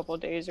go a couple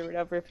of days or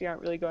whatever if you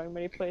aren't really going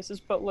many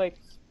places. But, like,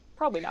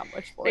 probably not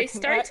much more. They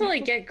start to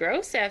like get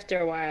gross after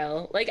a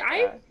while. Like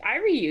I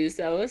reuse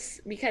those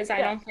because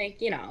I don't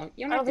think you don't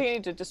I don't think you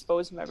need to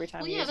dispose them every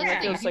time. Well, yeah, that's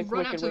the thing. If you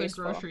run out to the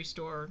grocery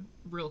store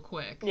real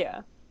quick,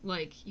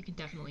 like you can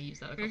definitely use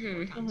that a couple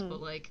more times.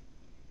 But like,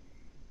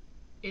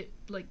 it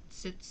like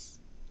sits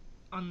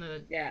on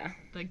the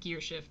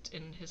gear shift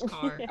in his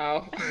car.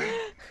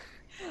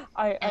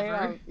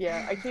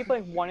 I keep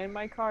like one in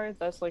my car.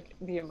 That's like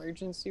the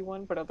emergency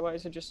one, but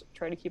otherwise I just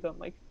try to keep them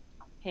like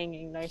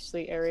hanging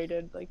nicely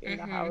aerated like in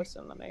the house,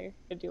 and then I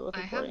deal with it.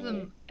 I have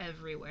them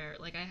everywhere.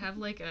 Like I have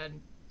like a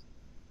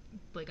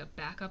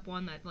backup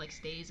one that like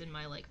stays in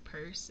my like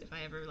purse if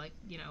I ever like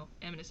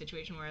am in a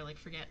situation where I like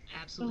forget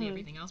absolutely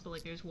everything else. But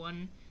like there's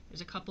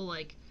a couple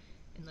like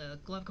in the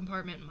glove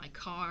compartment in my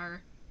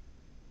car.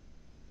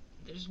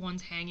 There's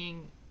ones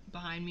hanging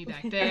behind me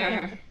back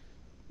there.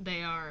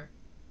 They are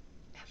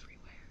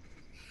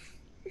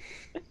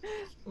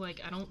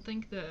like, I don't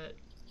think the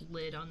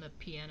lid on the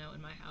piano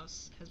in my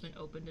house has been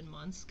opened in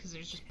months because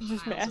there's just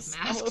piles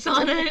of masks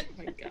on it.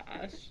 Oh my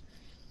gosh.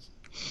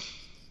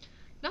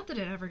 Not that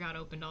it ever got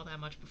opened all that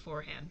much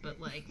beforehand, but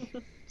like,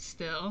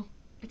 still,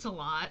 it's a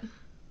lot.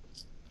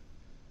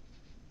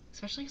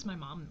 Especially because my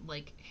mom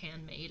like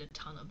handmade a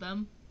ton of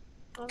them.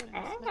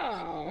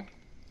 Oh.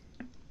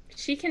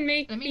 She can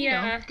make. I mean,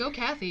 go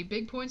Kathy.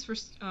 Big points for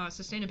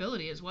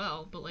sustainability as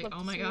well. But like,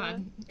 oh my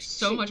god,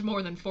 so much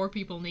more than 4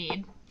 people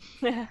need.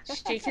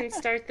 She can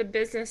start the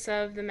business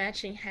of the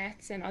matching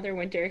hats and other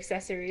winter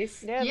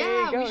accessories. Yeah,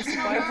 there you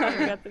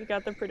go. We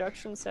got the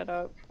production set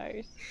up.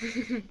 Nice.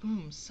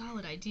 Boom,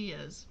 solid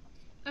ideas.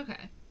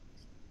 Okay.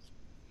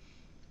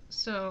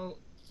 So,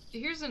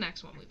 here's the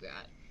next one we've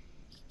got.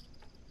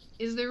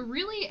 Is there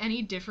really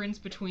any difference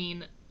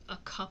between a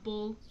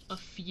couple, a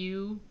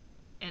few,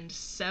 and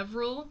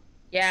several?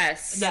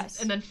 Yes.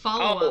 And then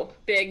follow up.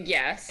 Big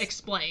yes.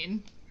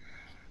 Explain.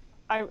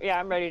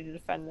 I'm ready to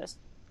defend this.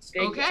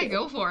 Okay,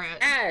 go for it.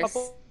 Yes.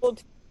 Couple,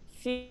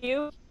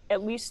 few,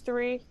 at least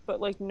 3,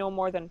 but like no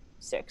more than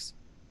 6.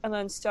 And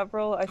then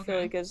several, I feel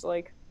like is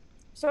like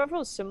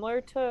several is similar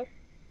to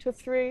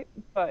 3,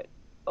 but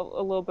a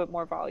little bit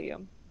more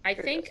volume. I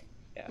think.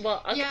 Yeah.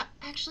 Well. Okay. Yeah,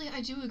 actually, I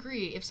do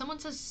agree. If someone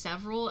says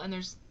several and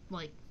there's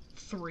like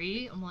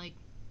 3, I'm like.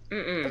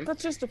 But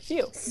that's just a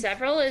few.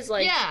 Several is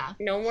like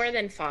no more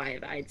than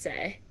 5, I'd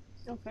say.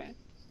 Okay.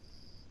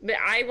 But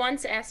I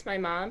once asked my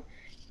mom,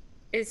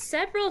 is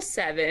several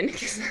 7?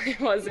 Because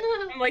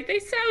I'm like, they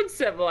sound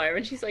similar.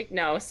 And she's like,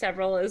 no,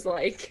 several is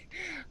like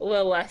a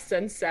little less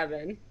than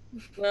 7.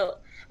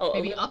 Well,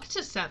 maybe up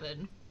to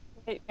 7.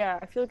 Yeah,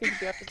 I feel like it could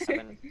be up to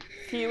 7.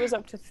 Few is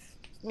up to,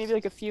 maybe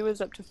like a few is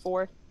up to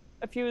 4.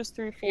 A few is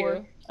 3,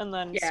 4. And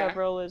then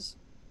several is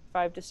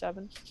 5 to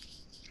 7.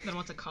 Then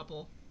what's a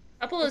couple?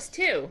 Couple is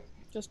 2.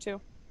 Just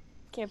 2.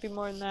 Can't be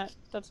more than that.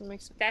 Doesn't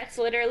make sense. That's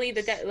literally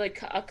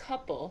like a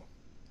couple.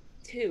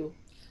 2.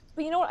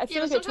 But you know what? I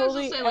feel like I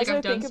totally. Like, as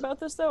I think about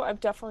this, though, I've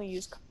definitely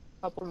used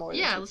a couple more.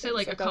 Yeah, let's say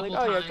like a couple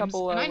times.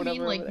 And I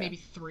mean like maybe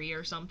 3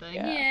 or something.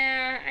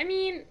 Yeah, I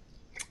mean,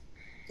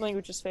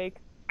 language is fake.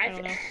 I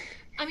don't know.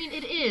 I mean,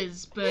 it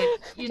is, but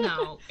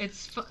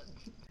it's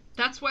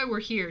that's why we're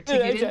here to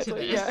get into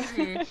this.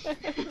 Yeah.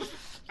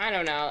 I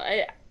don't know.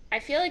 I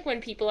feel like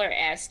when people are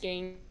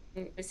asking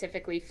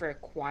specifically for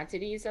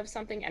quantities of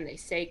something and they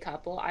say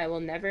couple, I will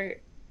never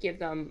give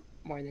them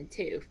more than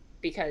 2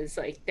 because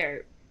like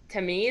they're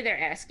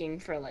asking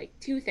for like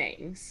 2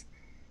 things.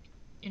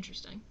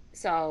 Interesting.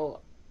 So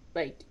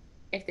like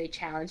if they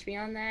challenge me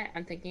on that,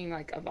 I'm thinking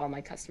like of all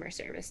my customer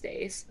service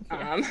days.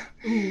 But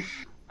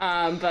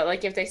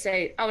like if they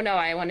say, oh no,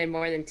 I wanted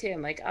more than 2,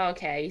 I'm like, oh,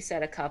 okay, you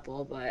said a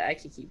couple, but I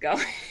could keep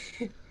going.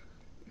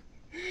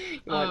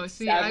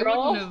 See,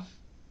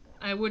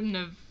 I wouldn't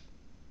have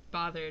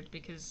bothered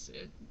because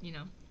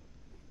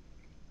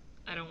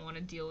I don't want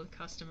to deal with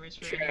customers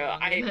for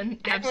any longer than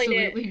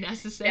absolutely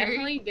necessary.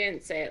 Definitely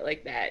didn't say it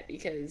like that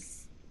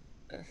because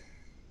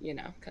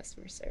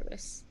customer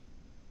service.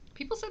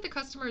 People say the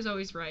customer is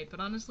always right, but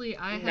honestly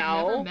I have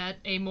never met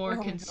a more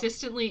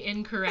consistently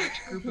incorrect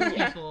group of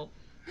people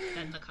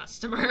than the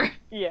customer.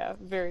 Yeah,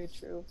 very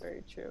true,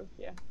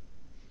 yeah.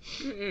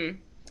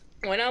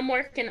 When I'm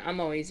working,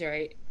 I'm always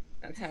right.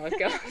 That's how it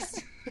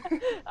goes.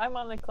 I'm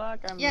on the clock.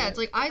 It's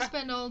like I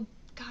spend all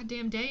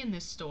goddamn day in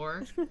this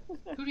store. Who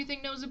do you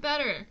think knows it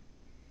better?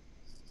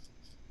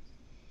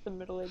 The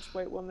middle-aged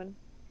white woman.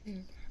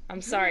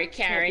 I'm sorry,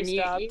 Karen.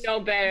 You know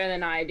better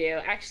than I do.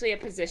 Actually, a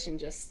position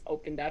just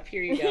opened up.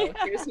 Here you go.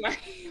 Here's my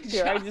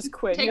job. I just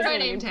quit. Take my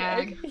name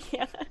tag.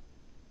 Yeah.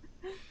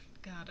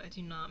 God, I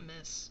do not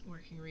miss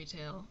working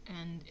retail,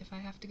 and if I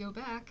have to go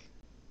back,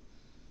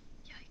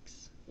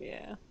 yikes.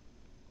 Yeah.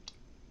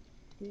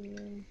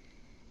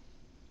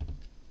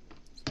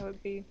 So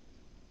it'd be.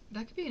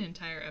 That could be an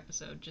entire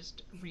episode,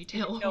 just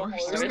retail horror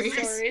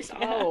stories.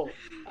 Yeah.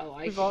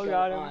 We've all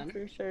got them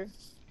for sure.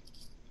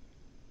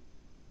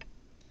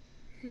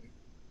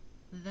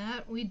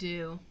 That we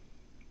do.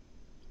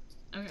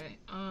 Okay,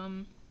 a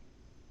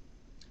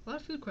lot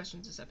of food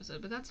questions this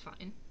episode, but that's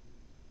fine.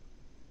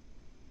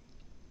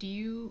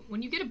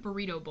 When you get a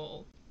burrito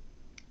bowl,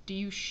 do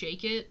you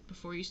shake it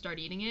before you start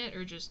eating it,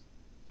 or just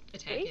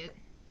attack it?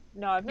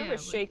 No, I've never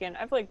shaken.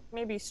 I've like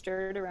maybe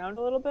stirred around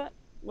a little bit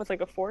with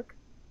like a fork,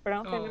 but I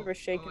don't think I've ever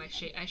shaken.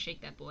 I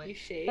shake that boy. You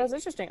shake? That's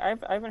interesting. I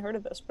haven't heard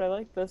of this, but I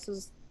like this.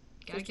 Is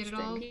gotta get it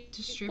all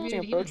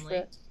distributed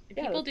evenly.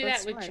 People do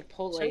that with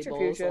Chipotle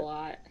bowls a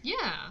lot.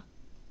 Yeah.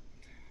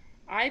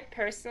 I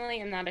personally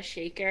am not a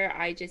shaker.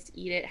 I just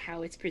eat it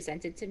how it's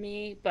presented to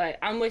me. But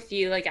I'm with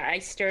you. Like, I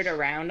stirred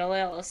around a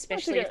little,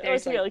 especially if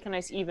there's like a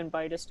nice even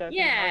bite of stuff.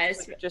 Yeah,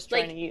 just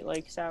trying to eat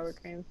like sour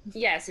cream.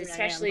 Yes,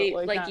 especially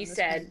like you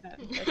said,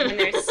 when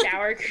there's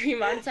sour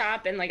cream on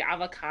top and like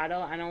avocado.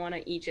 I don't want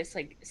to eat just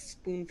like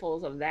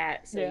spoonfuls of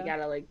that. So you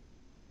gotta like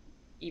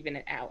even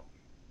it out.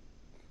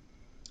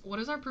 What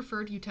is our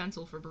preferred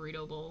utensil for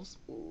burrito bowls?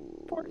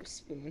 Fork.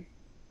 Spoon.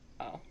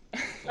 Oh.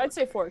 I'd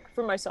say fork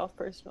for myself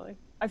personally.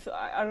 I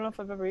don't know if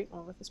I've ever eaten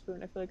one with a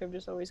spoon. I feel like I've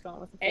just always gone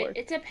with a fork.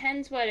 It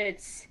depends what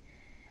it's.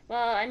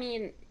 Well, I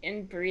mean,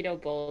 in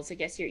burrito bowls, I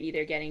guess you're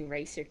either getting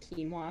rice or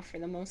quinoa for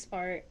the most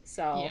part.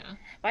 So,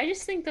 but I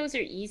just think those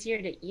are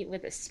easier to eat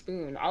with a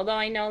spoon. Although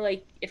I know,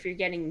 like, if you're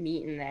getting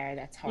meat in there,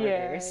 that's harder.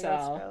 Yeah, so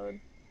that's valid.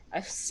 A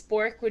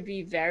spork would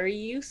be very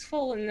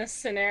useful in this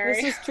scenario.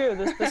 This is true.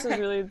 This is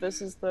really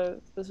this is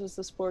the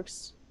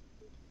spork's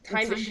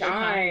time to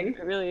shine.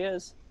 It really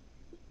is.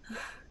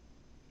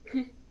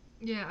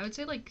 Yeah, I would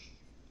say like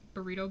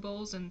burrito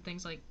bowls and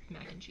things like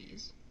mac and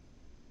cheese.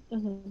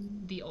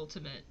 The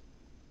ultimate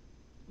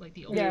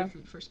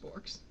food for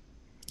sporks.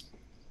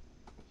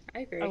 I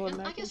agree.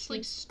 I guess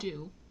like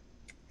stew.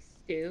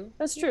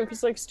 That's true,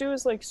 because like stew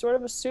is like sort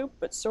of a soup,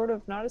 but sort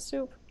of not a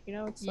soup. You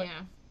know, it's like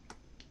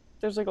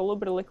there's like a little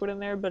bit of liquid in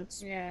there, but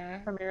it's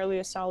primarily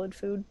a solid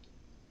food.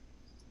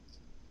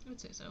 I would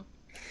say so.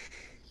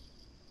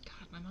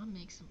 God, my mom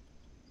makes some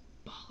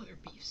baller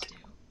beef stew.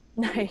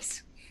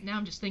 Nice. Now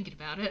I'm just thinking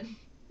about it.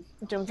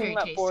 Don't think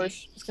about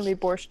borscht. It's gonna be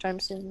borscht time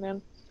soon,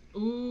 man.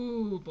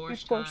 Ooh,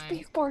 borscht time.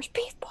 Beef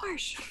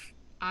borscht.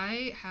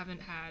 I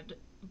haven't had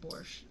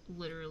borscht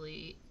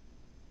literally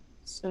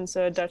since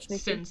Dutch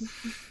Nikki.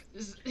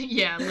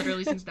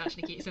 Literally since Dutch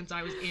Nikki, since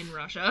I was in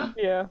Russia.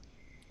 Yeah.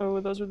 Oh,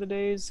 those were the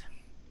days.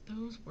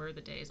 Those were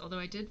the days. Although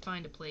I did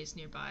find a place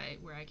nearby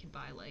where I could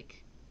buy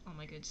like all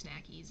my good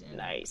snackies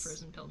and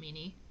frozen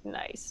pelmeni.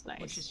 Nice.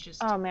 Which is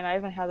just man, I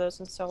haven't had those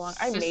in so long.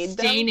 I made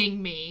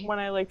them when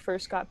I like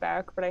first got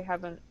back, but I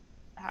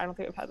don't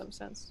think I've had them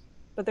since.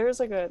 But there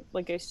is like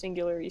a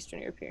singular Eastern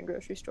European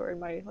grocery store in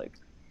my like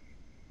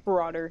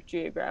broader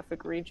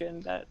geographic region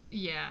that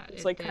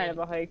it's like kind of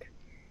a hike.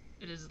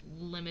 It is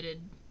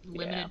limited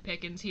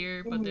pickings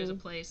here, but there's a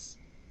place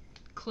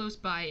close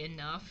by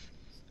enough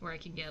where I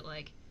can get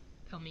like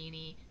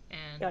pelmeni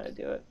and gotta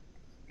do it.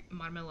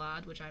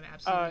 Marmelade, which I'm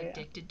absolutely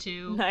addicted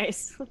to.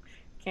 Nice.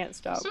 Can't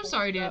stop. I'm so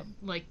sorry to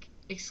like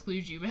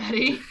exclude you,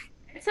 Maddie.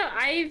 So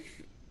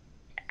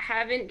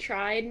haven't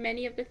tried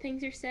many of the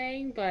things you're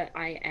saying, but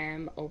I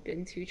am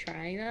open to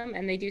trying them,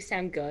 and they do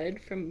sound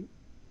good from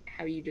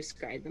how you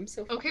describe them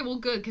so far. Okay, well,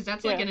 good, because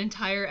that's like an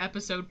entire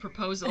episode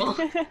proposal.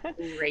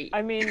 Great.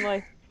 I mean,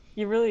 like,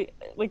 you really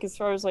like as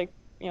far as like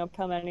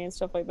pelmeni and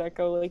stuff like that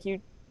go. Like you,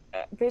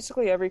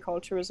 basically every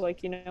culture was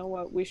like, you know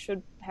what, we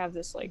should have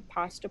this like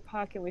pasta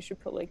puck, and we should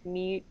put like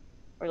meat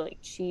or like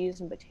cheese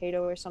and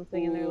potato or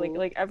something in there.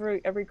 Like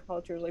every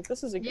culture is like,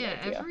 this is a good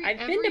idea. I've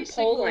been to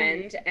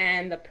Poland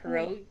and the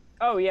pierogi.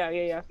 Oh yeah.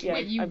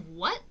 Wait,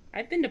 what?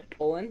 I've been to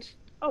Poland.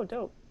 Oh,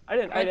 dope. I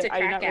did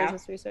not realize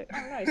that's what you said.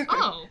 Oh, nice.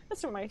 Oh,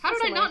 that's what how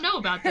did I not know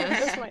about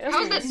this? How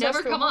has that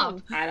never come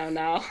up? I don't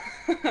know.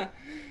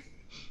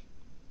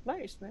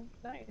 Nice, man.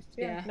 Nice.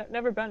 Yeah.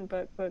 Never been,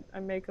 but I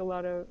make a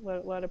lot of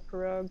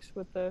pierogies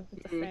with the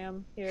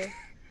fam here.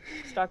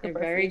 Stock up. They're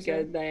very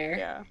good there.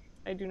 Yeah,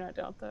 I do not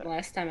doubt that.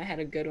 Last time I had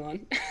a good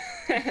one.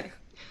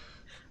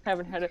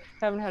 haven't had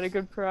a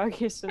good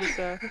pierogi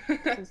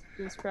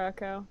since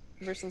Krakow,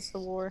 ever since the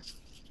war.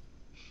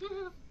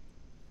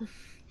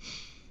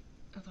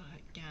 Although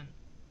again,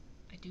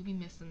 I do be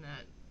missing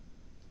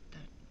the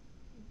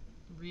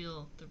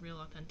real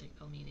authentic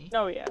pelmeni.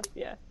 Oh yeah.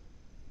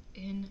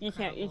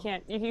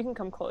 Incredible. You can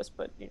come close,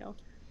 but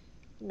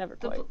never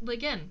quite.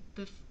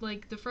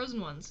 The frozen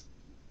ones,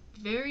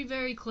 very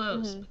very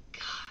close. But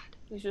God,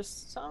 there's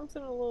just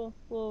something a little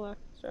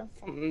extra.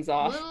 Something's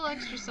off. A little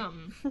extra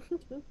something.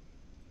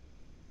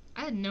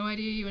 I had no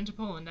idea you went to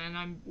Poland, and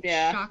I'm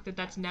shocked that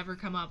that's never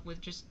come up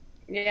with just.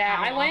 Yeah,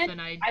 I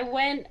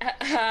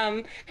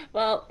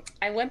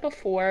went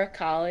before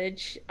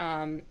college,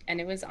 and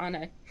it was on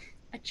a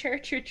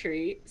church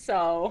retreat.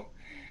 So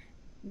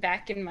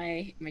back in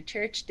my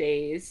church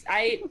days,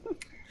 I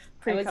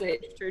was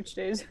church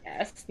days.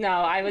 Yes, no,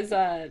 I was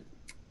a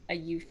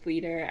youth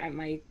leader at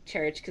my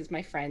church because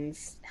my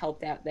friends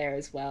helped out there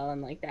as well,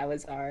 and like that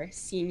was our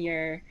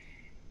senior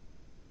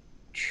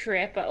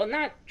trip. Well,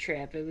 not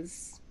trip. It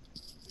was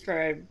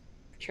for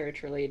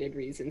church related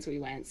reasons we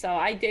went, so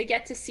I did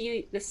get to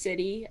see the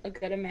city a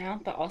good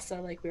amount, but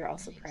also like we were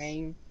also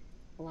praying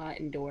a lot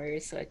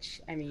indoors,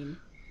 which I mean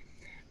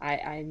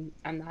I'm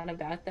not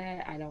about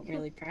that. I don't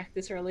really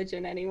practice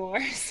religion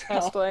anymore, so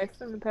past life.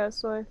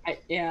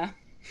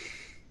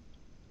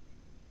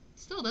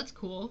 still, that's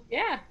cool.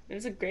 Yeah, it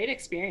was a great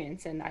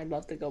experience, and I'd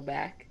love to go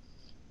back.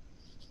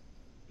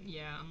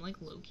 Yeah, I'm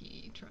like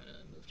low-key trying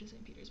to move to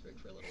St. Petersburg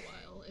for a little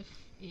while if,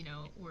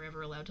 we're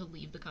ever allowed to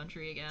leave the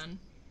country again.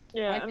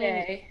 Yeah, I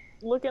mean,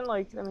 looking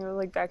like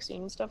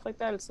vaccine and stuff like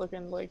that, it's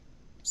looking like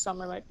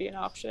summer might be an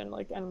option.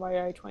 Like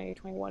NYI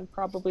 2021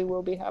 probably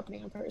will be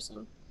happening in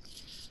person.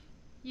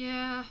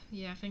 Yeah,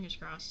 fingers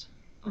crossed.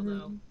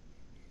 Although,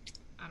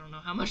 I don't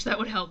know how much that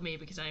would help me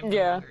because I am no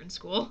longer in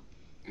school.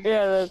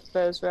 Yeah,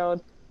 that is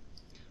valid.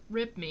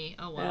 Rip me.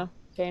 Oh well.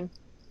 Yeah, pain.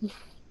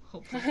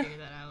 Hopefully figure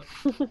that out.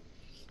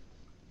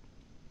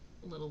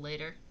 A little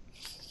later.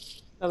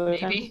 Another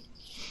Maybe. Time.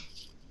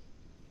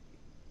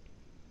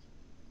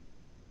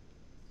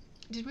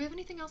 Did we have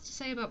anything else to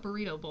say about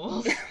burrito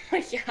bowls? Oh my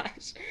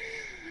gosh.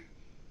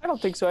 I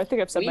don't think so. I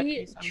think I've said my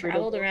piece. We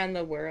traveled around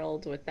the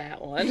world with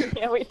that one.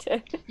 Yeah, we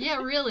did.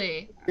 Yeah,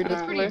 really.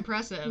 That's pretty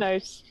impressive.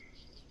 Nice.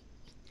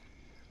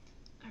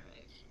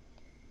 Alright.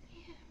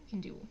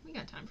 Yeah, we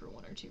got time for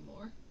one or two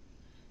more.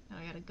 Now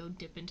I gotta go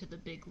dip into the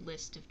big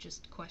list of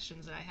just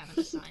questions that I haven't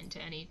assigned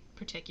to any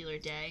particular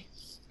day.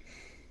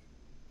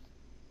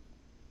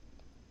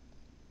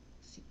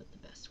 See what the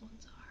best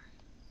ones are.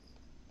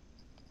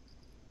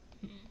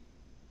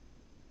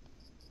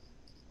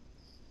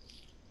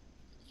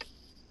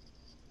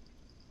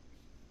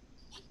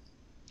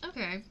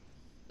 Okay,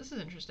 this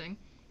is interesting.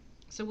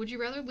 So would you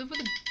rather live with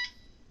a...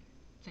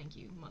 Thank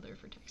you, Mother,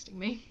 for texting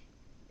me.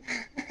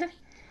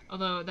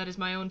 Although that is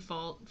my own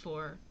fault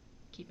for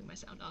keeping my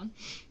sound on.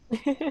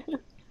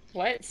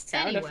 What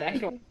sound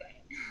effect?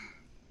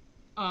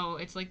 Oh,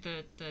 it's like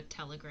the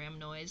telegram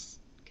noise.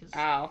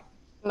 Oh.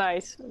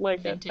 Nice.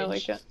 Like vintage. it. I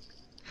like it.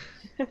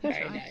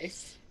 Very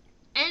nice.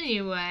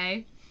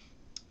 Anyway,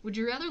 would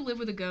you rather live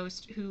with a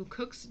ghost who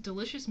cooks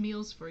delicious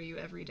meals for you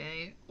every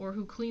day or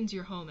who cleans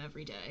your home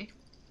every day?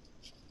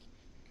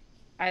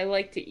 I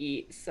like to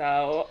eat,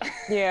 so...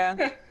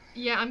 Yeah.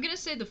 Yeah, I'm gonna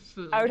say the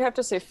food. I would have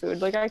to say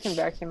food. Like, I can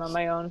vacuum on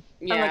my own.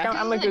 Yeah.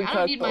 I'm a good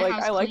cook, but, like,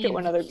 I like it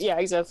when other... Yeah,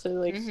 exactly.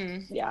 Like,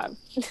 yeah.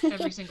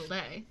 Every single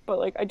day. But,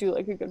 like, I do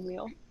like a good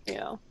meal,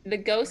 The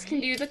ghost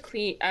can do the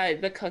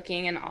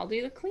cooking, and I'll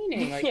do the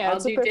cleaning. Like, yeah, I'll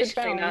it's do a perfect dish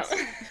cleanup.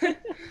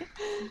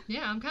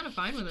 Yeah, I'm kind of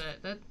fine with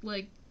it. That,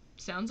 like,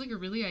 sounds like a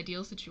really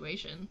ideal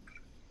situation.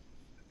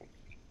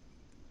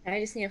 I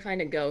just need to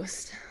find a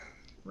ghost.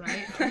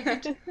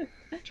 Right?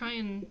 Try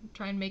and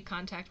make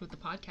contact with the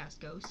podcast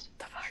ghost.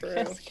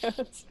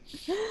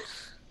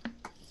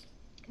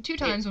 Two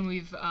times when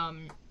we've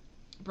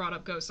brought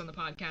up ghosts on the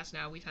podcast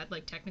now, we've had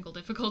like technical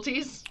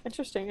difficulties.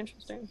 Interesting.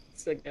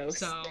 It's the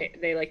ghosts. So,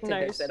 they like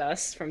to visit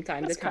us from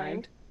time to time.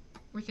 Kind.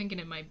 We're thinking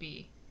it might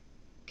be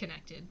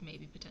connected,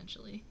 maybe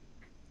potentially.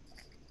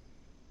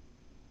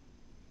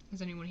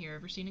 Has anyone here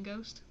ever seen a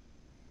ghost?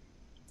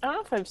 I don't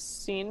know if I've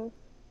seen...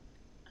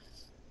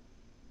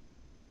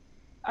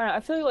 I don't know, I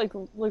feel like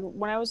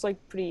when I was like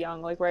pretty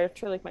young, like right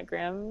after like my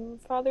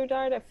grandfather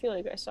died, I feel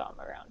like I saw him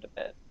around a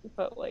bit,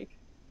 but like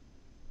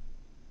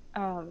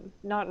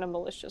not in a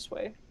malicious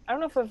way. I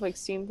don't know if I've like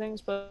seen things,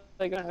 but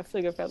like I don't know, I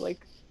feel like I've had like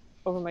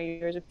over my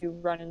years a few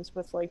run-ins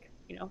with like,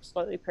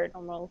 slightly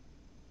paranormal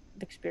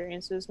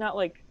experiences. Not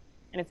like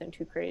anything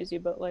too crazy,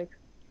 but like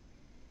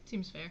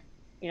seems fair.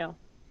 Yeah.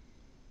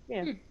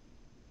 I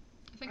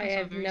think I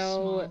saw a very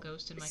small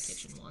ghost in my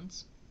kitchen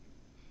once.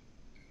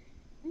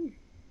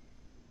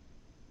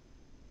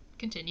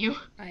 Continue.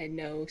 I had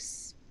no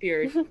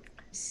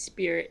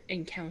spirit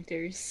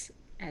encounters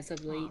as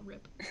of late.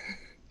 Rip.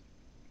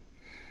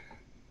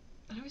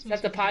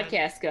 Except the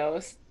podcast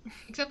ghost.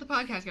 Except the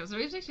podcast ghost. It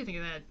always makes me think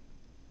of that.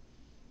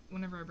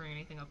 Whenever I bring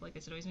anything up like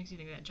this, it always makes me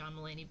think of that John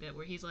Mulaney bit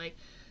where he's like,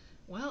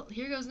 "Well,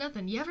 here goes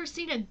nothing. You ever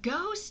seen a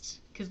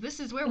ghost? Because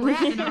this is where we're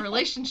at in our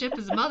relationship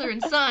as mother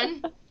and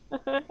son."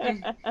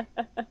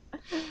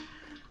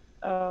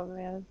 Oh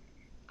man.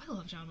 I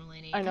love John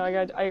Mulaney. I know. I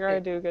gotta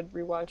do a good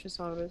rewatch of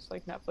some of his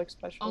like Netflix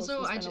specials.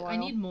 Also, I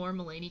need more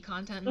Mulaney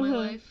content in my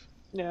life.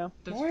 Yeah.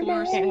 The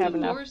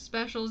four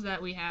specials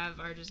that we have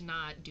are just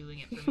not doing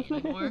it for me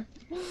anymore.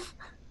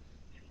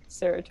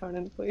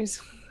 Serotonin, please.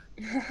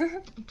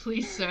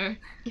 Please, sir.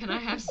 Can I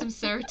have some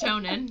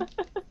serotonin?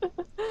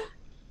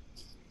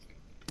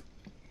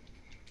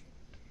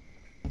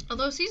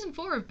 Although season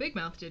 4 of Big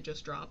Mouth did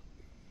just drop.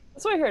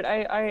 That's what I heard.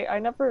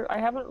 I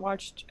haven't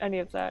watched any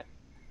of that.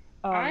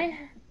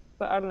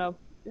 But I don't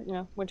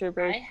know, winter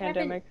break,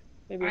 pandemic,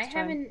 maybe it's time. I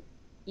haven't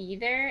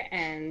either,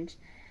 and,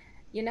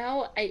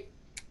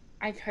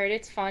 I've heard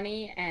it's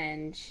funny,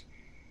 and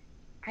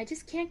I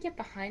just can't get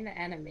behind the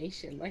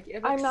animation. Like,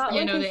 it looks the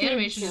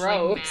animation is,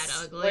 like, mad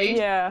ugly.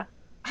 Yeah,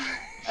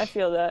 I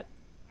feel that.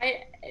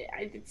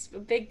 It's a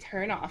big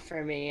turnoff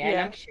for me,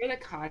 and I'm sure the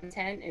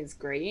content is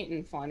great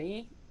and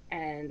funny,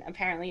 and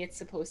apparently it's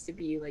supposed to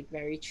be, like,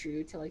 very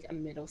true to, like, a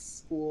middle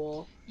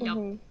school,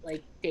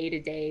 like,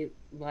 day-to-day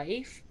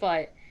life,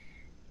 but...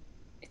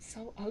 It's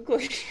so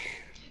ugly.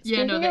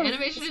 Yeah, no, the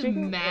animation is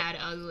mad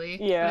ugly.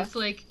 Yeah. But it's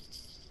like,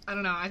 I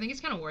don't know, I think it's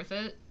kind of worth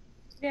it.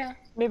 Yeah.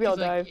 Maybe I'll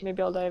dive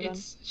in.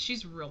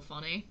 She's real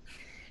funny.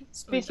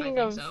 Speaking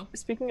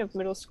of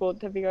middle school,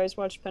 have you guys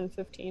watched Pen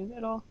 15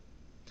 at all?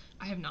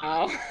 I have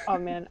not. Oh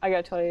man, I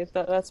gotta tell you,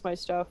 that's my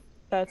stuff.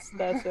 That's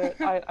it.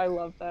 I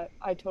love that.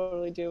 I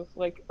totally do.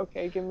 Like,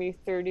 okay, give me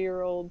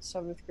 30-year-old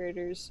 7th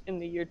graders in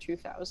the year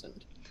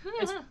 2000.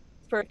 It's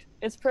perfect.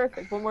 It's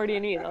perfect. What more do you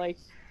need? Like,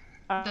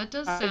 that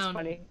does sound it's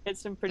funny.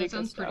 It's some pretty. That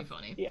sounds good stuff.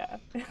 pretty funny. Yeah.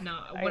 No,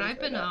 what I've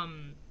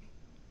been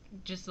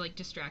just like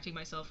distracting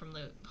myself from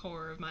the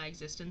horror of my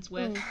existence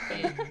with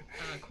in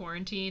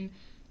quarantine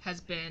has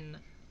been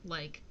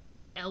like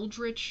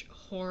eldritch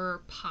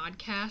horror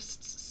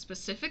podcasts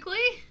specifically.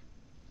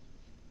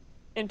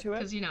 Into it,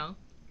 because you know.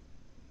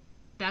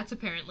 That's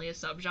apparently a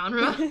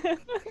subgenre.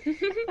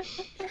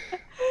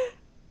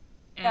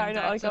 And yeah, I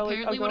know. that's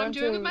apparently what I'm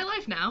doing with my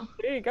life now.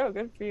 There you go.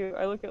 Good for you.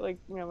 I look at like,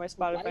 you know, my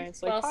Spotify and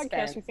it's like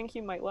podcasts we think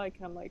you might like,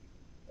 and I'm like,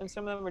 and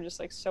some of them are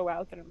just like so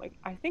out that I'm like,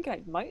 I think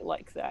I might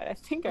like that. I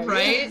think I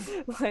right?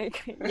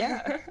 Like,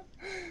 yeah.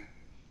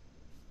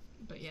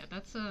 But yeah,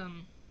 that's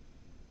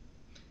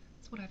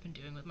what I've been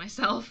doing with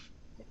myself.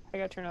 I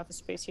gotta turn off the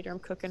space heater. I'm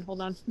cooking.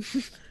 Hold on.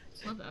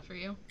 Love that for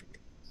you.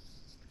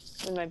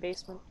 In my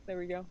basement. There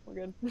we go. We're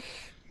good.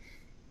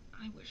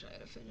 I wish I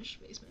had a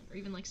finished basement, or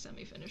even like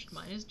semi-finished.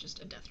 Mine is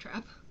just a death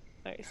trap.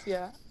 Nice.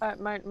 Yeah.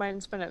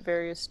 Mine's been at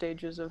various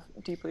stages of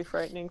deeply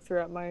frightening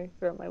throughout my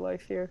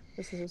life here.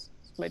 This is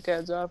my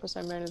dad's office.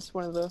 I'm in. It's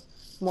one of the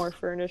more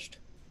furnished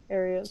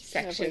areas.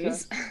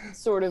 Sections. Like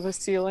sort of a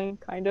ceiling,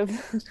 kind of,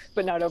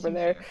 but not over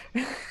there.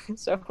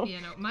 So. Yeah,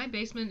 no, my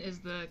basement is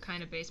the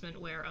kind of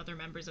basement where other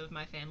members of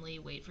my family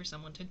wait for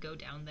someone to go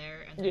down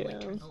there and then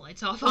like turn the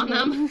lights off on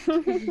them.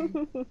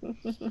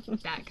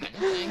 That kind of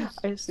thing.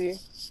 I see.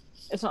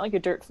 It's not like a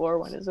dirt floor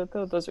one, is it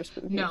though? Those are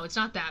spooky. No, it's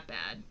not that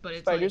bad, but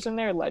it's spiders like, in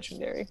there,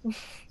 legendary.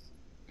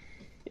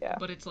 Yeah.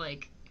 But it's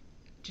like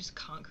just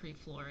concrete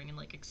flooring and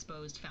like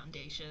exposed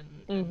foundation.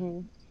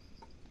 Mm-hmm.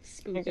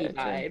 Spooky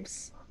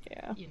vibes.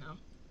 Yeah. You know,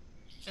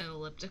 an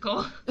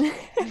elliptical.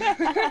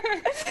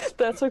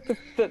 That's like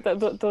that's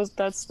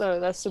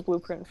the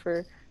blueprint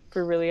for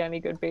really any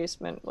good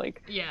basement.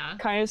 Like, yeah,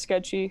 kind of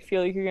sketchy.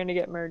 Feel like you're gonna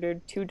get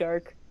murdered. Too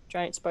dark.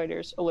 Giant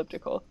spiders.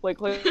 Elliptical. Like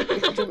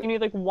you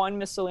need like one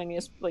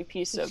miscellaneous like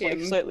piece of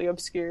like slightly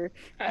obscure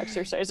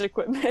exercise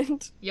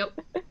equipment. Yep.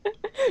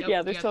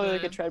 Yeah, there's totally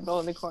like a treadmill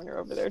in the corner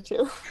over there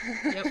too.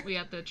 Yep, we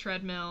got the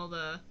treadmill,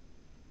 the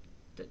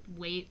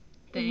weight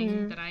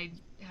thing that I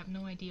have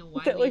no idea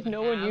why that like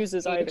no one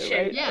uses either,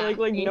 right? Yeah,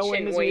 like no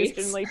one has used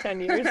in like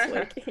 10 years.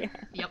 Like, yeah.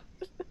 Yep.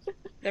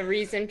 The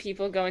reason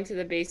people go into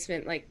the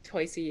basement like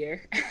twice a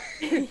year.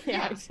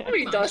 Yeah,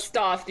 We dust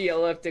off the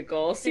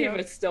elliptical, see if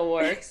it still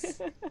works.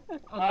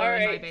 Although all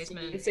right, in my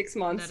basement, in 6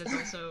 months. That is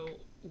also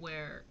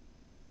where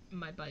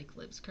my bike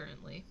lives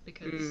currently,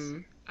 because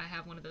I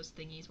have one of those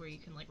thingies where you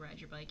can like ride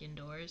your bike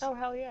indoors. Oh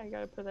hell yeah, you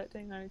gotta put that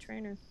thing on a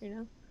trainer, you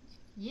know?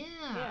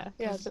 Yeah.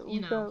 So we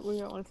got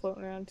one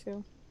floating around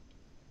too.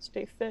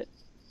 Stay fit.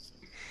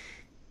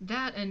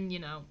 That and, you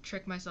know,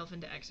 trick myself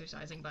into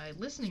exercising by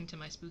listening to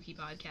my spooky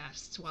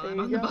podcasts while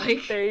I'm on the bike.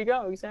 There you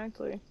go,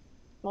 exactly.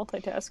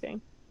 Multitasking,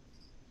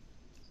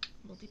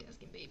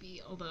 baby.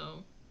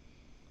 Although,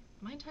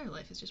 my entire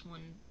life is just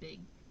one big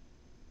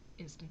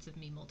instance of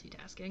me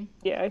multitasking.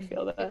 Yeah, I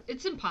feel that.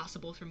 It's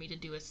impossible for me to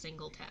do a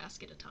single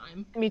task at a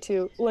time. Me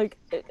too. Like,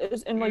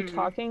 and like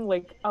talking,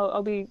 like,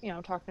 I'll be, you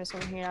know, talking to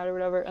someone, hanging out or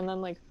whatever, and then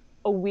like,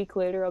 a week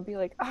later I'll be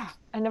like,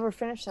 I never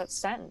finished that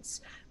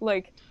sentence.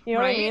 Like, you know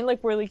what I mean?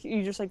 Like, where like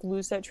you just like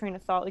lose that train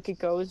of thought, like it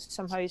goes,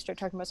 somehow you start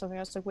talking about something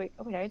else, like wait,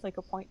 I had like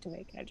a point to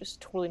make and I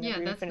just totally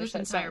never even finished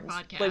that sentence.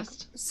 Podcast. Like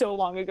so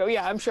long ago.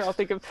 Yeah, I'm sure I'll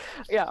think of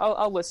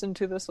I'll listen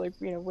to this like,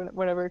 you know,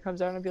 whenever it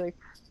comes out and I'll be like,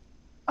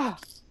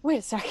 wait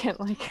a second,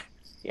 like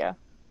pain.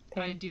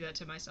 I do that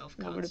to myself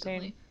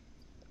constantly.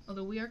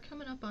 Although we are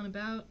coming up on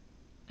about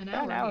an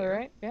hour. An hour,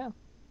 right? Yeah.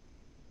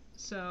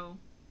 So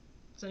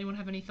does anyone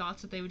have any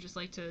thoughts that they would just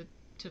like to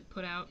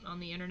put out on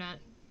the internet?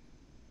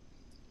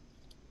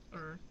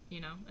 Or, you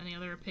know, any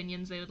other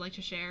opinions they would like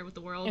to share with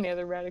the world? Any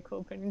other radical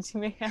opinions you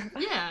may have?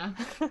 Yeah.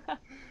 I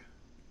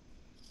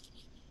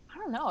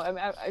don't know.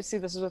 I see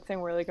this as a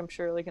thing where, like, I'm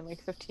sure, like, in,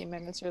 like, 15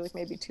 minutes or, like,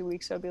 maybe 2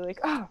 weeks, I'll be like,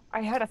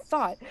 I had a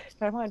thought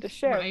that I wanted to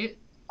share. Right.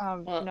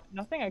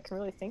 Nothing I can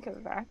really think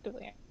of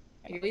actively.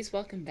 You're always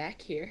welcome back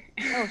here.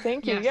 Oh,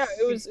 thank you. Yes. Yeah,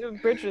 it was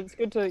Bridget. It's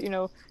good to, you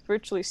know,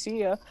 virtually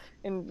see you.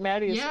 And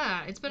Maddie.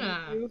 Yeah, it's been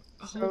a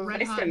whole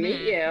red hot minute. Nice to meet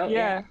you.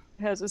 Yeah,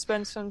 it has. It's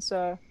been since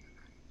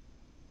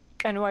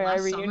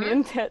NYI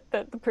reunion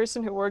that the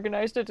person who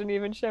organized it didn't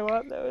even show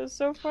up. That was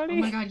so funny.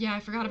 Oh my god, yeah, I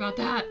forgot about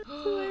that.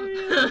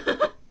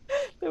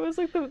 It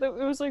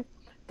was like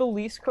the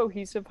least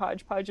cohesive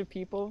hodgepodge of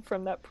people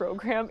from that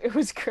program. It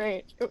was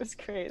great. It was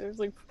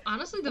like,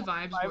 honestly, the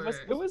vibes were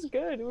it was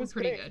good. It was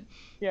pretty great. Good.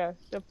 Yeah,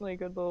 definitely a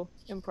good little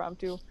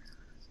impromptu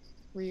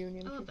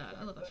reunion. I love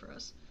that for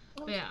us.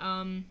 But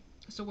yeah,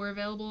 so we're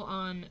available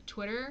on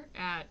Twitter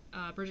at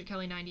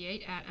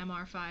BridgetKelly98 at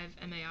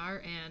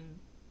MR5MAR, and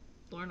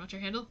Lauren, what's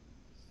your handle?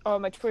 Oh,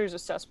 my Twitter's a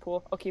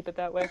cesspool. I'll keep it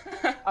that way.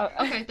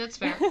 Okay, that's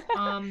fair.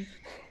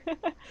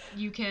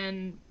 You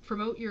can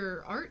promote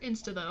your art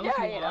Insta though if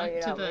you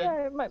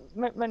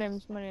want. My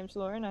name's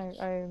Lauren.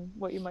 I'm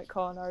what you might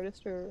call an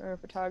artist or a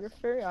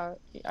photographer.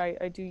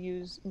 I do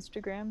use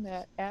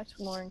Instagram at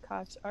Lauren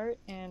Cox Art,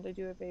 and I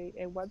do have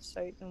a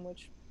website in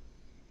which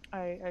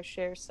I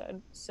share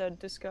said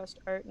discussed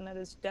art, and that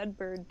is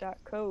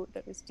deadbird.co.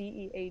 That is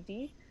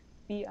DEADBIRD.co.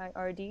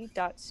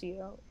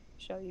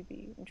 Shall you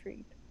be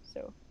intrigued?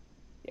 So.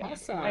 Yeah.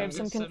 Awesome. I have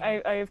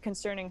I have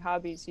concerning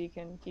hobbies you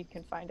can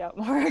find out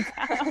more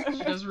about.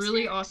 She does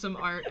really awesome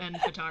art and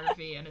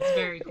photography, and it's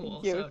very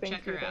cool.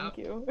 Thank you. Thank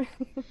you.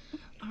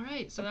 All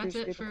right, so that's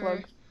it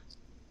for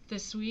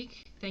this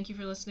week. Thank you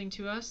for listening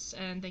to us,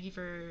 and thank you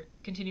for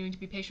continuing to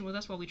be patient with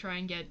us while we try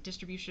and get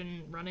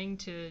distribution running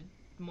to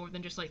more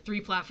than just like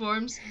 3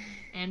 platforms.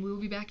 And we will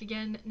be back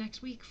again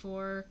next week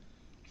for,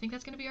 I think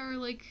that's going to be our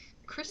like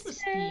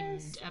Christmas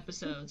themed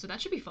episode. So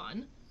that should be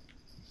fun.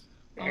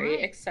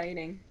 Very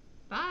exciting.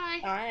 Bye.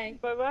 Bye.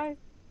 Bye-bye.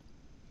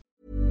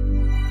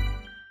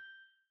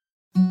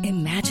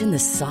 Imagine the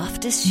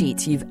softest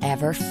sheets you've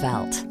ever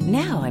felt.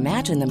 Now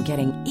imagine them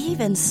getting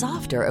even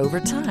softer over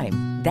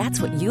time.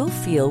 That's what you'll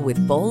feel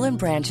with Boll &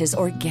 Branch's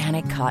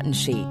organic cotton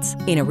sheets.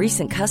 In a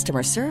recent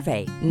customer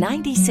survey,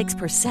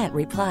 96%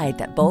 replied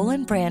that Boll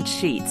 & Branch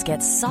sheets get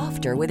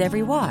softer with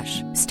every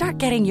wash. Start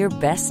getting your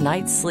best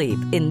night's sleep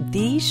in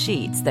these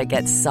sheets that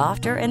get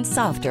softer and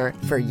softer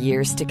for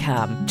years to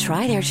come.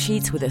 Try their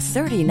sheets with a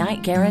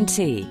 30-night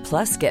guarantee.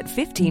 Plus, get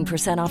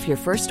 15% off your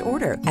first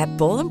order at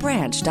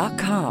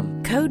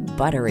bollandbranch.com. Code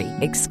BUTTERY.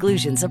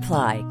 Exclusions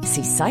apply.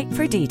 See site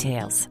for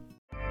details.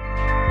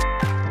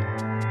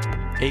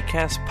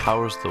 Acast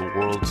powers the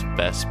world's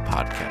best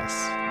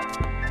podcasts.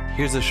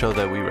 Here's a show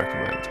that we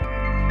recommend.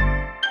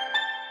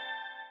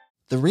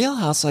 The Real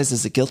Housewives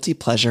is a guilty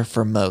pleasure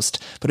for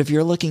most, but if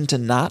you're looking to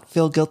not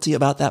feel guilty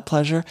about that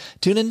pleasure,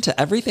 tune in to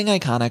Everything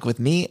Iconic with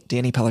me,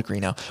 Danny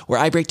Pellegrino, where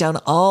I break down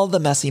all the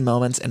messy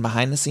moments and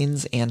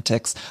behind-the-scenes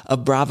antics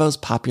of Bravo's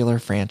popular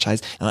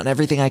franchise. And on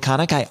Everything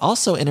Iconic, I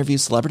also interview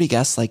celebrity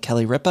guests like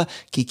Kelly Ripa,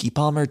 Keke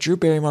Palmer, Drew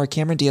Barrymore,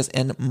 Cameron Diaz,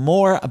 and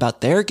more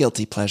about their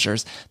guilty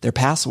pleasures, their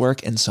past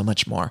work, and so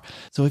much more.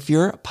 So if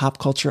you're pop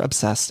culture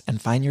obsessed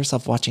and find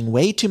yourself watching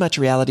way too much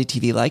reality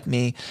TV like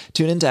me,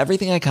 tune into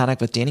Everything Iconic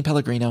with Danny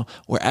Pellegrino,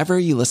 wherever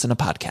you listen to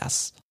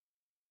podcasts.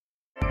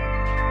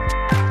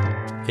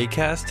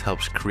 Acast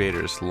helps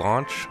creators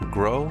launch,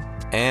 grow,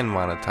 and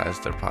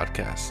monetize their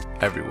podcasts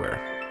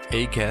everywhere.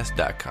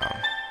 Acast.com.